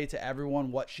display to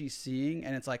everyone what she's seeing.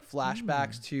 And it's like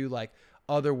flashbacks to like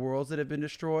other worlds that have been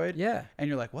destroyed. Yeah. And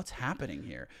you're like, what's happening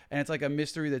here? And it's like a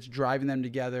mystery that's driving them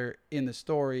together in the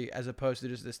story as opposed to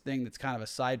just this thing that's kind of a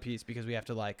side piece because we have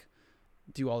to like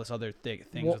do all this other things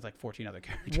with like 14 other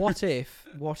characters. What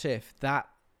if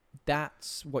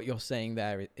that's what you're saying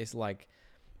there is like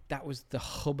that was the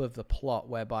hub of the plot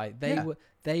whereby they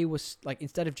were like,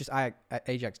 instead of just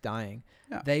Ajax dying,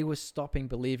 they were stopping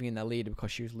believing in their leader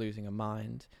because she was losing her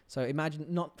mind. So imagine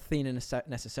not Athena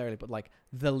necessarily, but like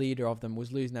the leader of them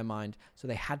was losing their mind. So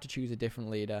they had to choose a different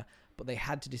leader, but they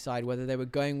had to decide whether they were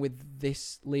going with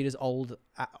this leader's old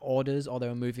orders or they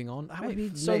were moving on. That would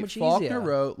be so much Faulkner easier.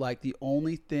 wrote like the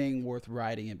only thing worth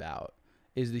writing about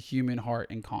is the human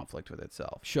heart in conflict with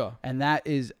itself. Sure. And that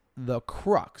is the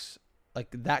crux. Like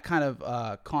that kind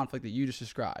of conflict that you just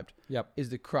described is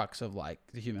the crux of like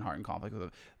the human heart in conflict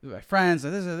with my friends.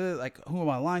 Like who am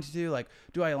I aligned to? Like,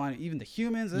 do I align to even the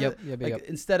humans?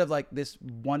 Instead of like this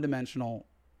one-dimensional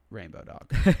rainbow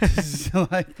dog. So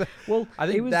like, Well, I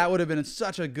think that would have been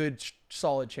such a good,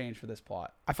 solid change for this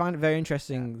plot. I find it very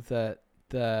interesting that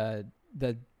the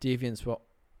deviants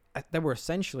were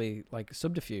essentially like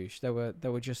subterfuge. They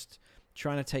were just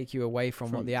trying to take you away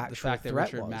from what the actual fact that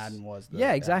threat Richard was. Madden was.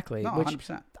 Exactly. No, which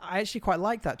 100%. I actually quite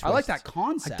like that twist. I like that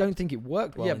concept. I don't think it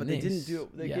worked well. Yeah, but in they this. didn't do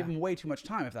it. They gave him way too much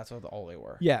time if that's all they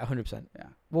were. Yeah, 100%. Yeah.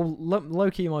 Well,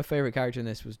 low-key, my favorite character in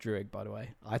this was Druig, by the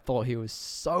way. I thought he was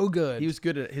so good. He was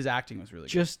good at his acting was really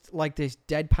good. Just like this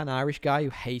deadpan Irish guy who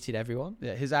hated everyone.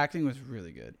 Yeah, his acting was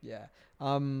really good. Yeah.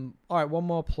 All right, one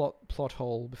more plot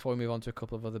hole before we move on to a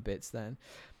couple of other bits then.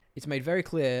 It's made very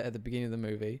clear at the beginning of the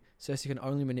movie, Cersei can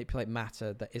only manipulate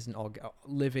matter that isn't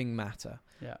living matter.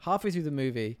 Yeah. Halfway through the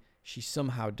movie, she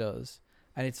somehow does.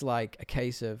 And it's like a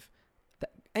case of the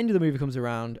end of the movie comes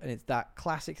around and it's that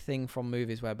classic thing from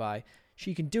movies whereby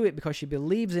she can do it because she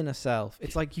believes in herself.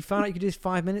 It's like, you found out you could do this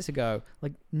 5 minutes ago.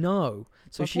 Like, no.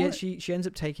 So she ends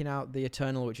up taking out the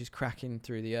Eternal, which is cracking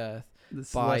through the earth.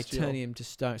 By turning him to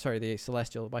stone. Sorry, the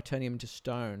Celestial. By turning him to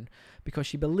stone. Because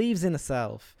she believes in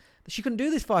herself. She couldn't do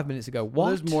this 5 minutes ago. What? Well,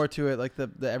 there's more to it. Like the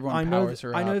everyone powers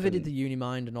her up. I know they did the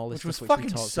Unimind and all this which stuff. was fucking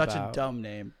we talked such about. a dumb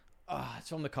name. It's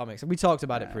from the comics. And we talked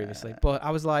about it previously. But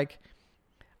I was like...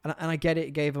 And I get it.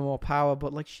 It gave her more power.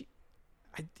 But like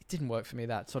it didn't work for me.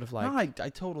 That sort of like... No, I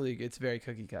totally... It's very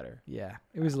cookie cutter. Yeah.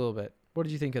 It was a little bit. What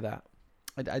did you think of that?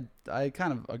 I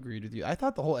kind of agreed with you. I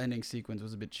thought the whole ending sequence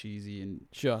was a bit cheesy and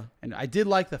Sure. And I did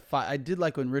like the fight. I did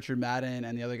like when Richard Madden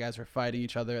and the other guys were fighting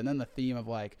each other, and then the theme of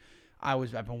like,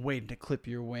 I've been waiting to clip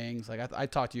your wings. Like I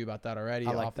talked to you about that already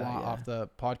off the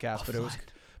podcast,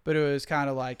 but it was kind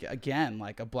of like, again,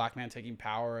 like a black man taking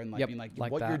power and like being like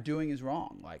what you're doing is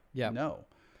wrong. Like no.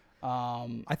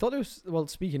 I thought there was, well,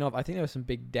 speaking of, I think there were some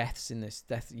big deaths in this.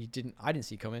 I didn't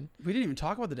see coming. We didn't even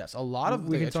talk about the deaths. A lot of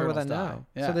we the can talk about that Eternals now.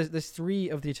 die. Yeah. So there's 3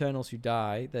 of the Eternals who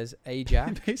die. There's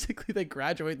Ajax. Basically, they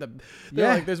graduate them.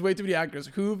 They're like, there's way too many actors.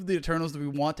 Who of the Eternals do we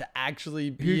want to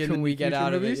actually be in the get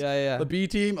out movies? of it? Yeah. The B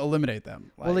team, eliminate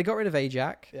them. Well, they got rid of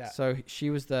Ajax. Yeah. So she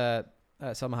was the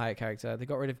Salma Hayek character. They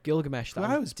got rid of Gilgamesh. That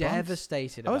I was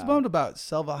devastated. I was bummed about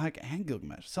Salma Hayek and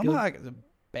Gilgamesh. Salma Hayek is a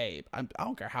babe. I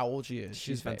don't care how old she is.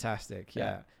 She's fantastic.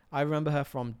 Yeah. I remember her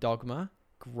from Dogma.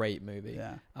 Great movie.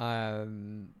 Yeah.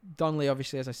 Donnelly,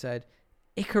 obviously, as I said.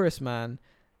 Icarus, man.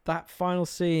 That final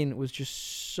scene was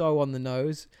just so on the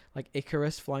nose. Like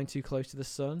Icarus flying too close to the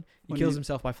sun. He kills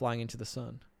himself by flying into the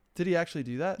sun. Did he actually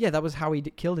do that? Yeah, that was how he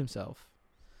killed himself.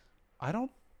 I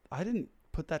didn't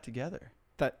put that together.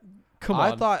 Come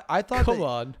on.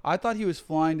 I thought he was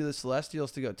flying to the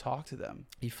Celestials to go talk to them.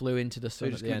 He flew into the sun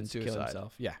at just the end to committed kill suicide.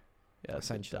 himself. Yeah, Yeah, that's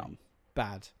essentially. dumb.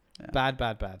 Bad. Yeah.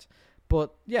 Bad.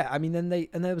 But yeah, I mean, then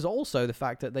there was also the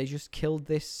fact that they just killed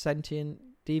this sentient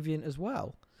deviant as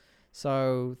well.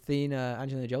 So Thena,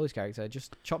 Angelina Jolie's character,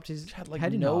 just chopped his Which had like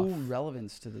head in no half.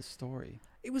 relevance to the story.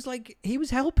 It was like he was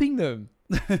helping them.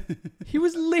 He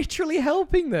was literally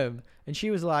helping them, and she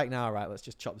was like, "No, all right, let's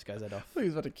just chop this guy's head off." He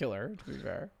was about to kill her. To be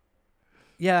fair.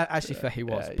 Yeah, actually, fair he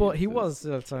was, Yeah, but he was.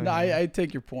 No, I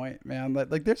take your point, man.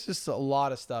 Like, there's just a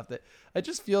lot of stuff that it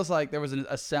just feels like there was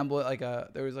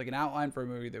there was like an outline for a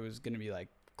movie that was going to be like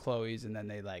Chloe's, and then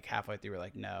they like halfway through were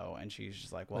like no, and she's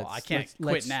just like, well, I can't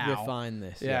quit let's now. refine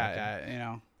this. Yeah, okay. you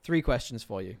know. 3 questions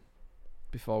for you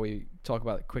before we talk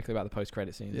quickly about the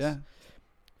post-credit scenes. Yeah.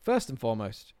 First and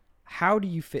foremost, how do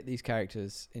you fit these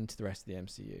characters into the rest of the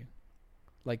MCU?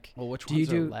 Like, Well, which do you ones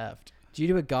are do- left? do you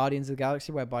do a Guardians of the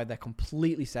Galaxy whereby they're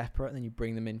completely separate and then you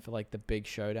bring them in for like the big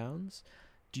showdowns?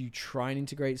 Do you try and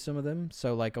integrate some of them?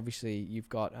 So like obviously you've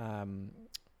got I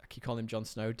keep calling him Jon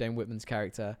Snow, Dane Whitman's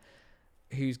character,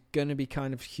 who's gonna be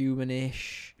kind of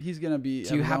humanish. He's gonna be.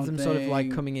 Do you have his them own sort of like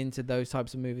thing. coming into those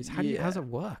types of movies? How does it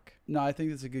work? No, I think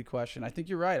that's a good question. I think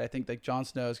you're right. I think like Jon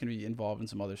Snow is gonna be involved in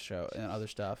some other show and other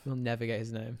stuff. We'll never get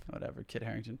his name. Whatever, Kit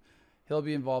Harington. He'll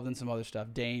be involved in some other stuff.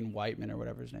 Dane Whiteman or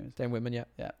whatever his name is. Dane Whitman, yeah.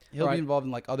 Yeah, he'll Right. be involved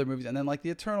in like other movies, and then like the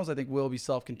Eternals, I think will be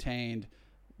self-contained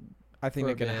I think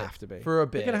For they're a gonna bit. have to be. for a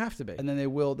bit, They're gonna have to be. and then they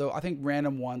will. Though I think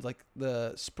random ones like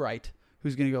the Sprite,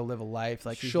 who's gonna go live a life,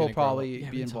 like She's she'll gonna grow up. probably Yeah,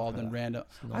 we be didn't talk involved about in that. random.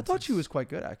 It's I thought she nonsense. was quite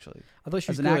good actually I thought she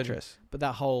as was an good, actress. but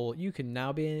that whole "you can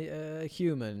now be a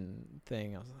human"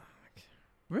 thing, I was like,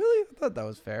 Really, I thought that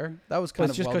was fair. That was but kind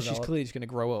it's of just because she's well-developed. clearly just gonna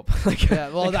grow up. Like,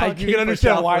 Yeah, well, they can't you keep can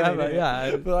understand herself why they forever. did it.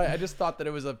 Yeah, But I just thought that it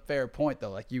was a fair point,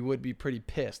 though. Like, you would be pretty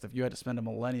pissed if you had to spend a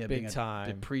millennia big being a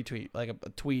time. pre-tweet, like a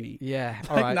tweenie. Yeah,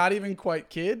 Like, all right. not even quite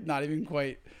kid, not even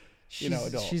quite. She's,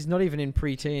 adult. she's not even in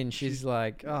preteen. She's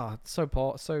like, oh, it's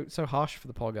so harsh for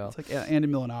the poor girl. It's like Andy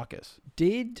Milonakis.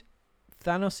 Did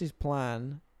Thanos'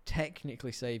 plan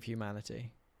technically save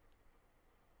humanity?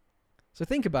 So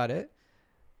think about it.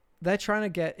 They're trying to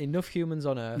get enough humans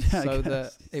on Earth Yeah, I so that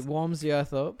guess. it warms the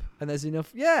Earth up, and there's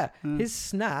enough. Yeah, Hmm. his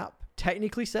snap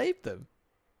technically saved them.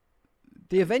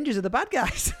 The Avengers are the bad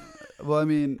guys. Well, I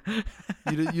mean,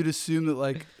 you'd assume that,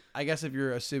 like, I guess if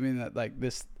you're assuming that, like,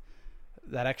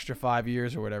 that extra 5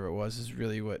 years or whatever it was is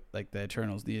really what, like, the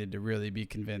Eternals needed to really be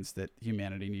convinced that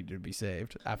humanity needed to be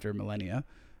saved after millennia.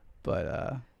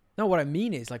 But No, what I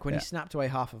mean is, like, when Yeah. he snapped away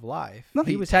half of life, no,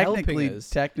 he was helping technically us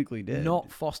did not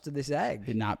foster this egg.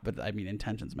 Did not, but I mean,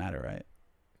 intentions matter, right?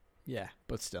 Yeah,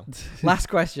 but still. Last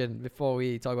question before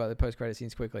we talk about the post-credit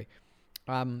scenes quickly.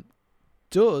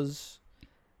 Does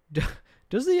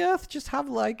the Earth just have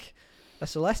like a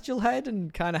celestial head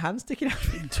and kind of hands sticking out?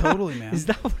 Of it? Totally, man. Is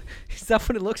that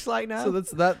what it looks like now? So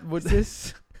that's that. What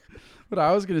this? What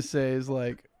I was gonna say is,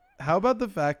 like, how about the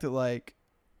fact that, like,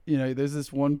 you know, there's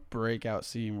this one breakout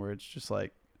scene where it's just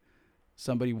like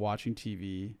somebody watching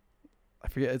TV. I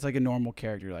forget. It's like a normal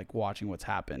character, like, watching what's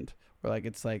happened, or like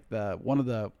it's like one of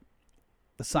the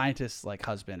scientist's like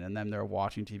husband, and then they're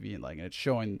watching TV, and it's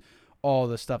showing all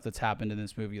the stuff that's happened in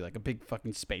this movie, like a big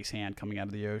fucking space hand coming out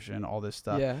of the ocean, all this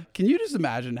stuff. Yeah. Can you just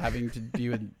imagine having to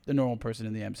deal with a normal person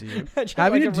in the MCU? Just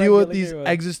Having like to a deal with regular these human.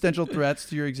 existential threats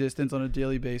to your existence on a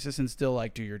daily basis and still,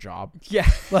 like, do your job. Yeah.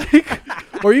 Like,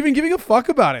 or even giving a fuck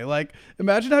about it. Like,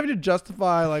 imagine having to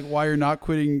justify, like, why you're not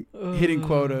hitting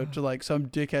quota to, like, some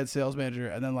dickhead sales manager,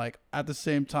 and then, like, at the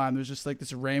same time there's just like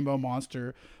this rainbow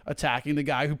monster attacking the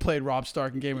guy who played Robb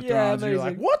Stark in Game of Yeah, Thrones, and you're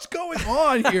like, amazing. what's going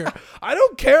on here? I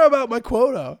don't care about my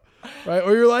quota. Right?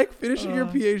 Or you're like finishing your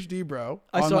PhD, bro,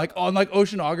 on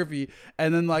oceanography,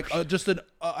 and then like just a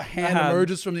hand hand.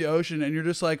 emerges from the ocean, and you're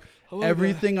just like, Hello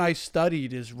everything I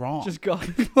studied is wrong. Just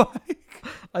gone.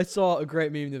 I saw a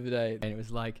great meme the other day, and it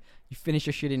was like, you finish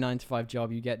your shitty 9-to-5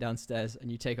 job, you get downstairs,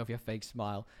 and you take off your fake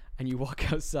smile, and you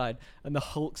walk outside, and the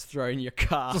Hulk's throwing your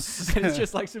car, and it's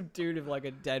just like some dude with like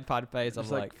a deadpan face. I'm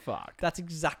It's like, fuck. that's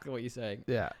exactly what you're saying.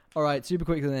 Yeah. All right, super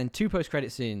quickly then, 2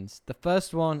 post-credit scenes. The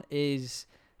first one is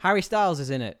Harry Styles is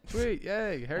in it. Sweet,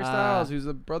 yay. Harry Styles, who's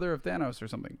the brother of Thanos or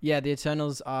something. Yeah, the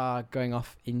Eternals are going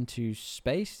off into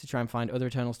space to try and find other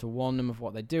Eternals to warn them of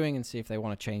what they're doing and see if they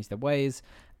want to change their ways.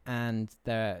 And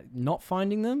they're not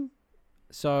finding them.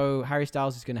 So Harry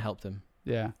Styles is going to help them.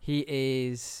 Yeah. He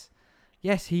is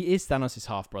Thanos'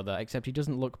 half-brother, except he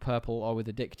doesn't look purple or with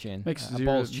a dick chin. Makes a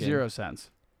balls chin. zero sense.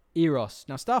 Eros.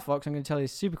 Now, Star Fox, I'm going to tell you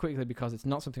super quickly because it's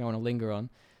not something I want to linger on.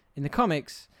 In the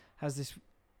comics, has this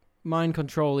mind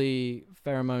control-y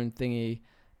pheromone thingy,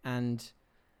 and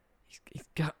he's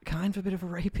got kind of a bit of a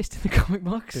rapist in the comic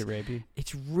books. Bit rapey.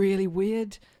 It's really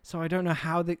weird. So I don't know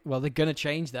how they're gonna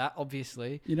change that,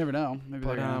 obviously. You never know. Maybe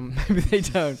But they're gonna. maybe they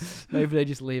don't. Maybe they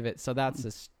just leave it. So that's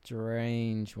a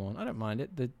strange one. I don't mind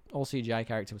it. The all CGI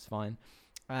character was fine.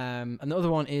 And the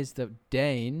other one is that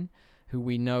Dane, who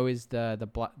we know is the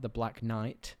Black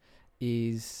Knight,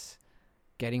 is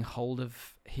getting hold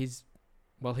of his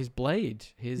blade,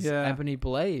 his ebony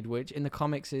blade, which in the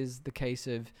comics is the case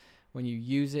of when you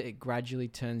use it, it gradually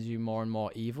turns you more and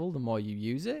more evil the more you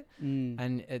use it.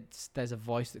 And there's a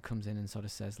voice that comes in and sort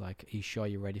of says, like, are you sure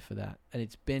you're ready for that? And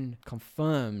it's been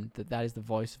confirmed that is the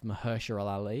voice of Mahershala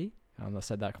Ali. I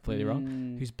said that completely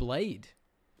wrong. Who's Blade.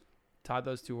 Tied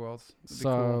those two worlds. So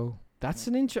cool. That's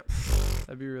an intro.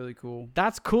 That'd be really cool.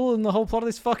 That's cool in the whole plot of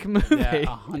this fucking movie. Yeah,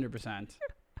 100%.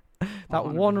 That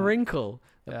 100%. One wrinkle.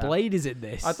 The Blade is in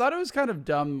this. I thought it was kind of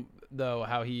dumb, though,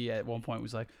 how he at one point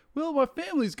was like, well, my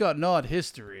family's got an odd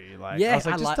history. Like, yeah, I was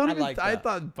like, I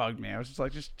thought it bugged me. I was just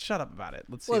like, just shut up about it.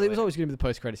 Let's see. Well, it was always going to be the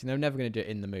post-credits scene. They were never going to do it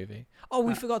in the movie. Oh,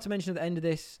 we forgot to mention at the end of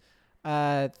this,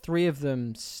 3 of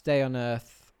them stay on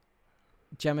Earth.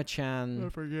 Gemma Chan. I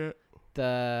forget.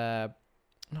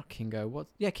 Not Kingo.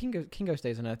 Kingo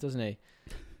stays on Earth, doesn't he?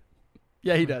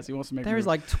 Yeah, he does. He wants to make There is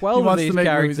movies. like 12 of these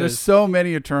characters. Movies. There's so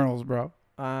many Eternals, bro.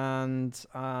 And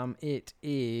it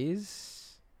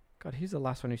is... God, who's the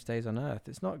last one who stays on Earth?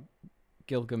 It's not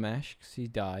Gilgamesh, because he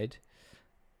died.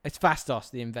 It's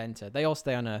Phastos, the inventor. They all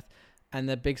stay on Earth. And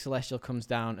the big celestial comes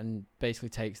down and basically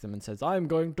takes them and says, I'm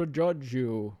going to judge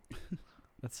you.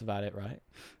 That's about it, right?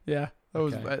 Yeah. That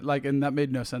was like, and that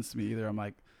made no sense to me either. I'm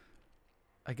like,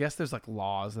 I guess there's like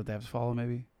laws that they have to follow,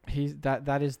 maybe.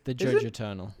 That is the Judge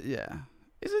Eternal. Yeah.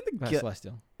 Isn't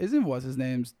Celestial? What's his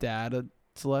name's dad a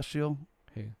Celestial?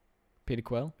 Who? Peter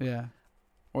Quill? Yeah.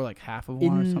 Or like half of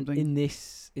one or something. In the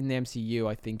MCU,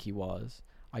 I think he was.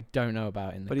 I don't know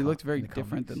about in the. But he looked very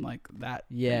different than like that.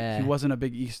 Yeah. He wasn't a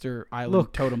big Easter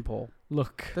Island totem pole.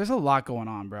 Look. There's a lot going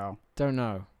on, bro. Don't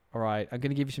know. All right, I'm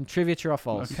gonna give you some trivia, true or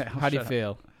false. Okay, how do you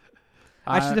feel?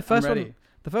 Actually, the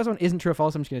first one isn't true or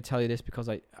false. I'm just gonna tell you this because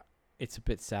it's a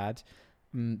bit sad.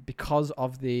 Because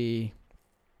of the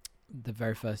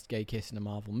very first gay kiss in a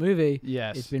Marvel movie.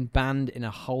 Yes. It's been banned in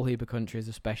a whole heap of countries,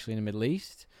 especially in the Middle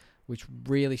East, which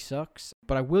really sucks.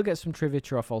 But I will get some trivia,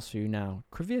 true or false for you now.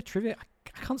 Trivia.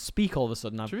 I can't speak all of a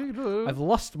sudden. I've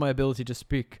lost my ability to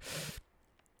speak.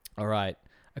 All right.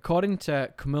 According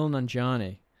to Kumail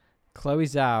Nanjiani, Chloe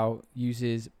Zhao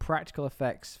uses practical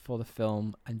effects for the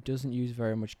film and doesn't use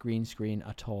very much green screen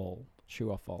at all.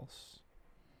 True or false?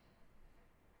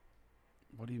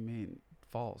 What do you mean?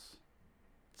 False.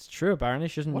 It's true. Apparently,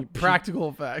 she doesn't. What practical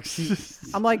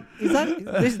effects? I'm like, is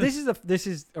that this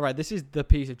is all right? This is the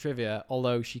piece of trivia.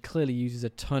 Although she clearly uses a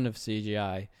ton of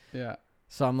CGI. Yeah.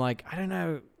 So I'm like, I don't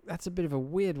know. That's a bit of a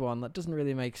weird one. That doesn't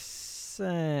really make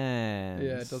sense.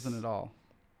 Yeah, it doesn't at all.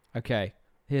 Okay,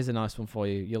 here's a nice one for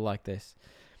you. You'll like this.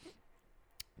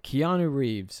 Keanu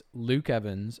Reeves, Luke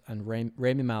Evans, and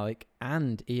Rami Malek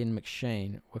and Ian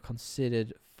McShane were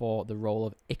considered for the role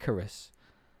of Icarus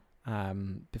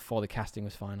before the casting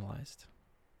was finalized.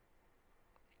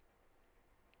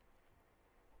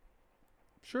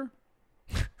 Sure.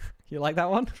 You like that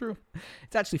one? True.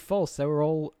 It's actually false. They were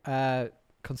all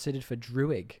considered for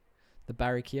Druig, the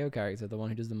Barry Keogh character, the one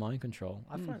who does the mind control.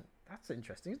 I find that's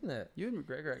interesting, isn't it? Ewan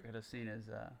McGregor could have seen as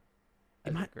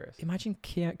Icarus. Imagine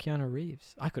Keanu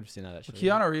Reeves. I could have seen that actually.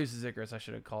 Well, Keanu Reeves is Icarus. I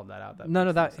should have called that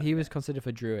out. He was considered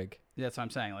for Druig. Yeah, that's what I'm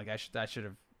saying. Like I should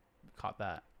have caught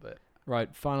that. But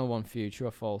right, final one for you. True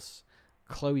or false?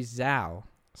 Chloe Zhao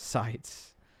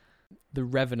cites The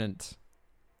Revenant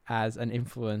as an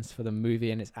influence for the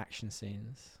movie and its action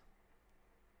scenes.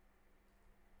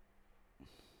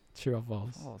 True or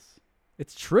false? False.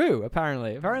 It's true,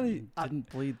 apparently. Apparently didn't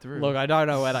bleed through. Look, I don't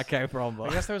know where that came from, but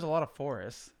I guess there was a lot of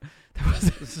forests. There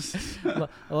was a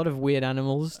lot of weird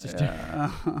animals.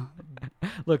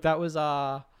 Look, that was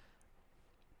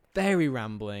very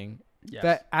rambling. Yes.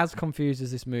 But as confused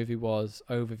as this movie was,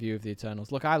 overview of the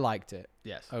Eternals. Look, I liked it.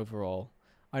 Yes. Overall,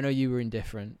 I know you were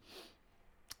indifferent.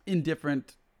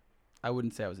 Indifferent. I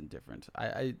wouldn't say I was indifferent.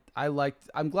 I liked.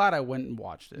 I'm glad I went and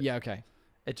watched it. Yeah. Okay.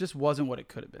 It just wasn't what it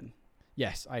could have been.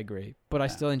 Yes, I agree. But I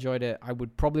still enjoyed it. I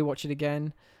would probably watch it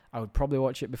again. I would probably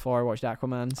watch it before I watched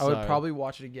Aquaman. I would probably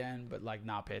watch it again, but like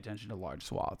not pay attention to large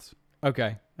swaths.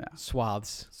 Okay. Yeah.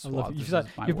 Swaths. I love it. You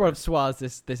You've brought up swaths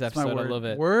this episode. I love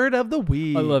it. Word of the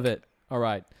week. I love it. All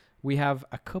right. We have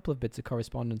a couple of bits of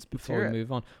correspondence before we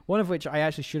move on. One of which I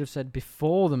actually should have said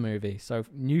before the movie. So,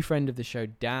 new friend of the show,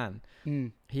 Dan,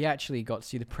 he actually got to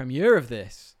see the premiere of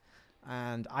this.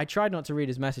 And I tried not to read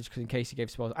his message because in case he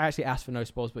gave spoilers. I actually asked for no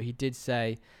spoilers, but he did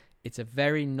say it's a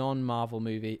very non-Marvel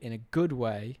movie in a good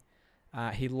way.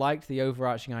 He liked the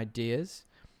overarching ideas,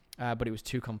 but it was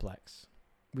too complex,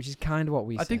 which is kind of what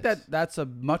we said. I think that's a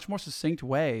much more succinct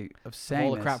way of saying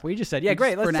all the this. crap we just said. Yeah,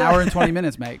 great. For an hour and 20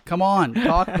 minutes, mate. Come on,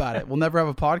 talk about it. We'll never have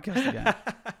a podcast again.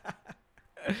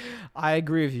 I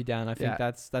agree with you, Dan. I think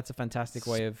Yeah. that's a fantastic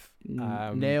way of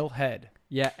nail head.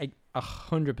 Yeah,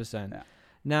 100%. Yeah.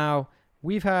 Now,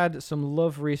 we've had some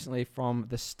love recently from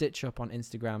the Stitch Up on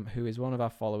Instagram, who is one of our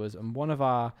followers and one of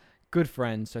our good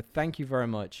friends. So thank you very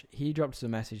much. He dropped us a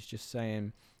message just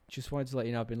saying, just wanted to let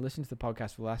you know I've been listening to the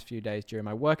podcast for the last few days during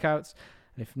my workouts.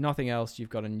 And if nothing else, you've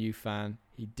got a new fan.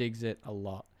 He digs it a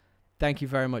lot. Thank you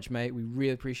very much, mate. We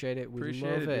really appreciate it. We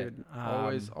love it. Dude.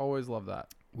 Always love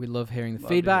that. We love hearing the Love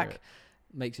to hear feedback. it.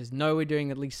 Makes us know we're doing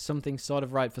at least something sort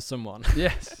of right for someone.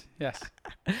 Yes.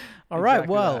 All right.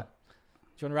 Exactly Well, that. do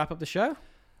you want to wrap up the show?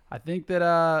 I think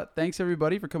that thanks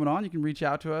everybody for coming on. You can reach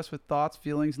out to us with thoughts,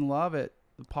 feelings, and love at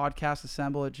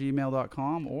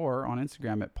podcastassemble@gmail.com or on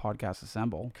Instagram at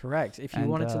podcastassemble. Correct. If you And,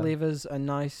 wanted to leave us a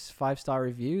nice 5-star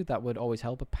review, that would always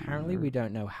help. Apparently, we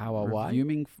don't know how or why.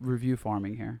 Review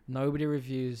farming here. Nobody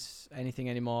reviews anything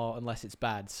anymore unless it's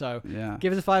bad. So Yeah.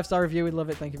 give us a 5-star review. We'd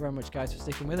love it. Thank you very much, guys, for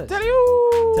sticking with us.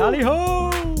 Tally-ho! Tally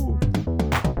ho!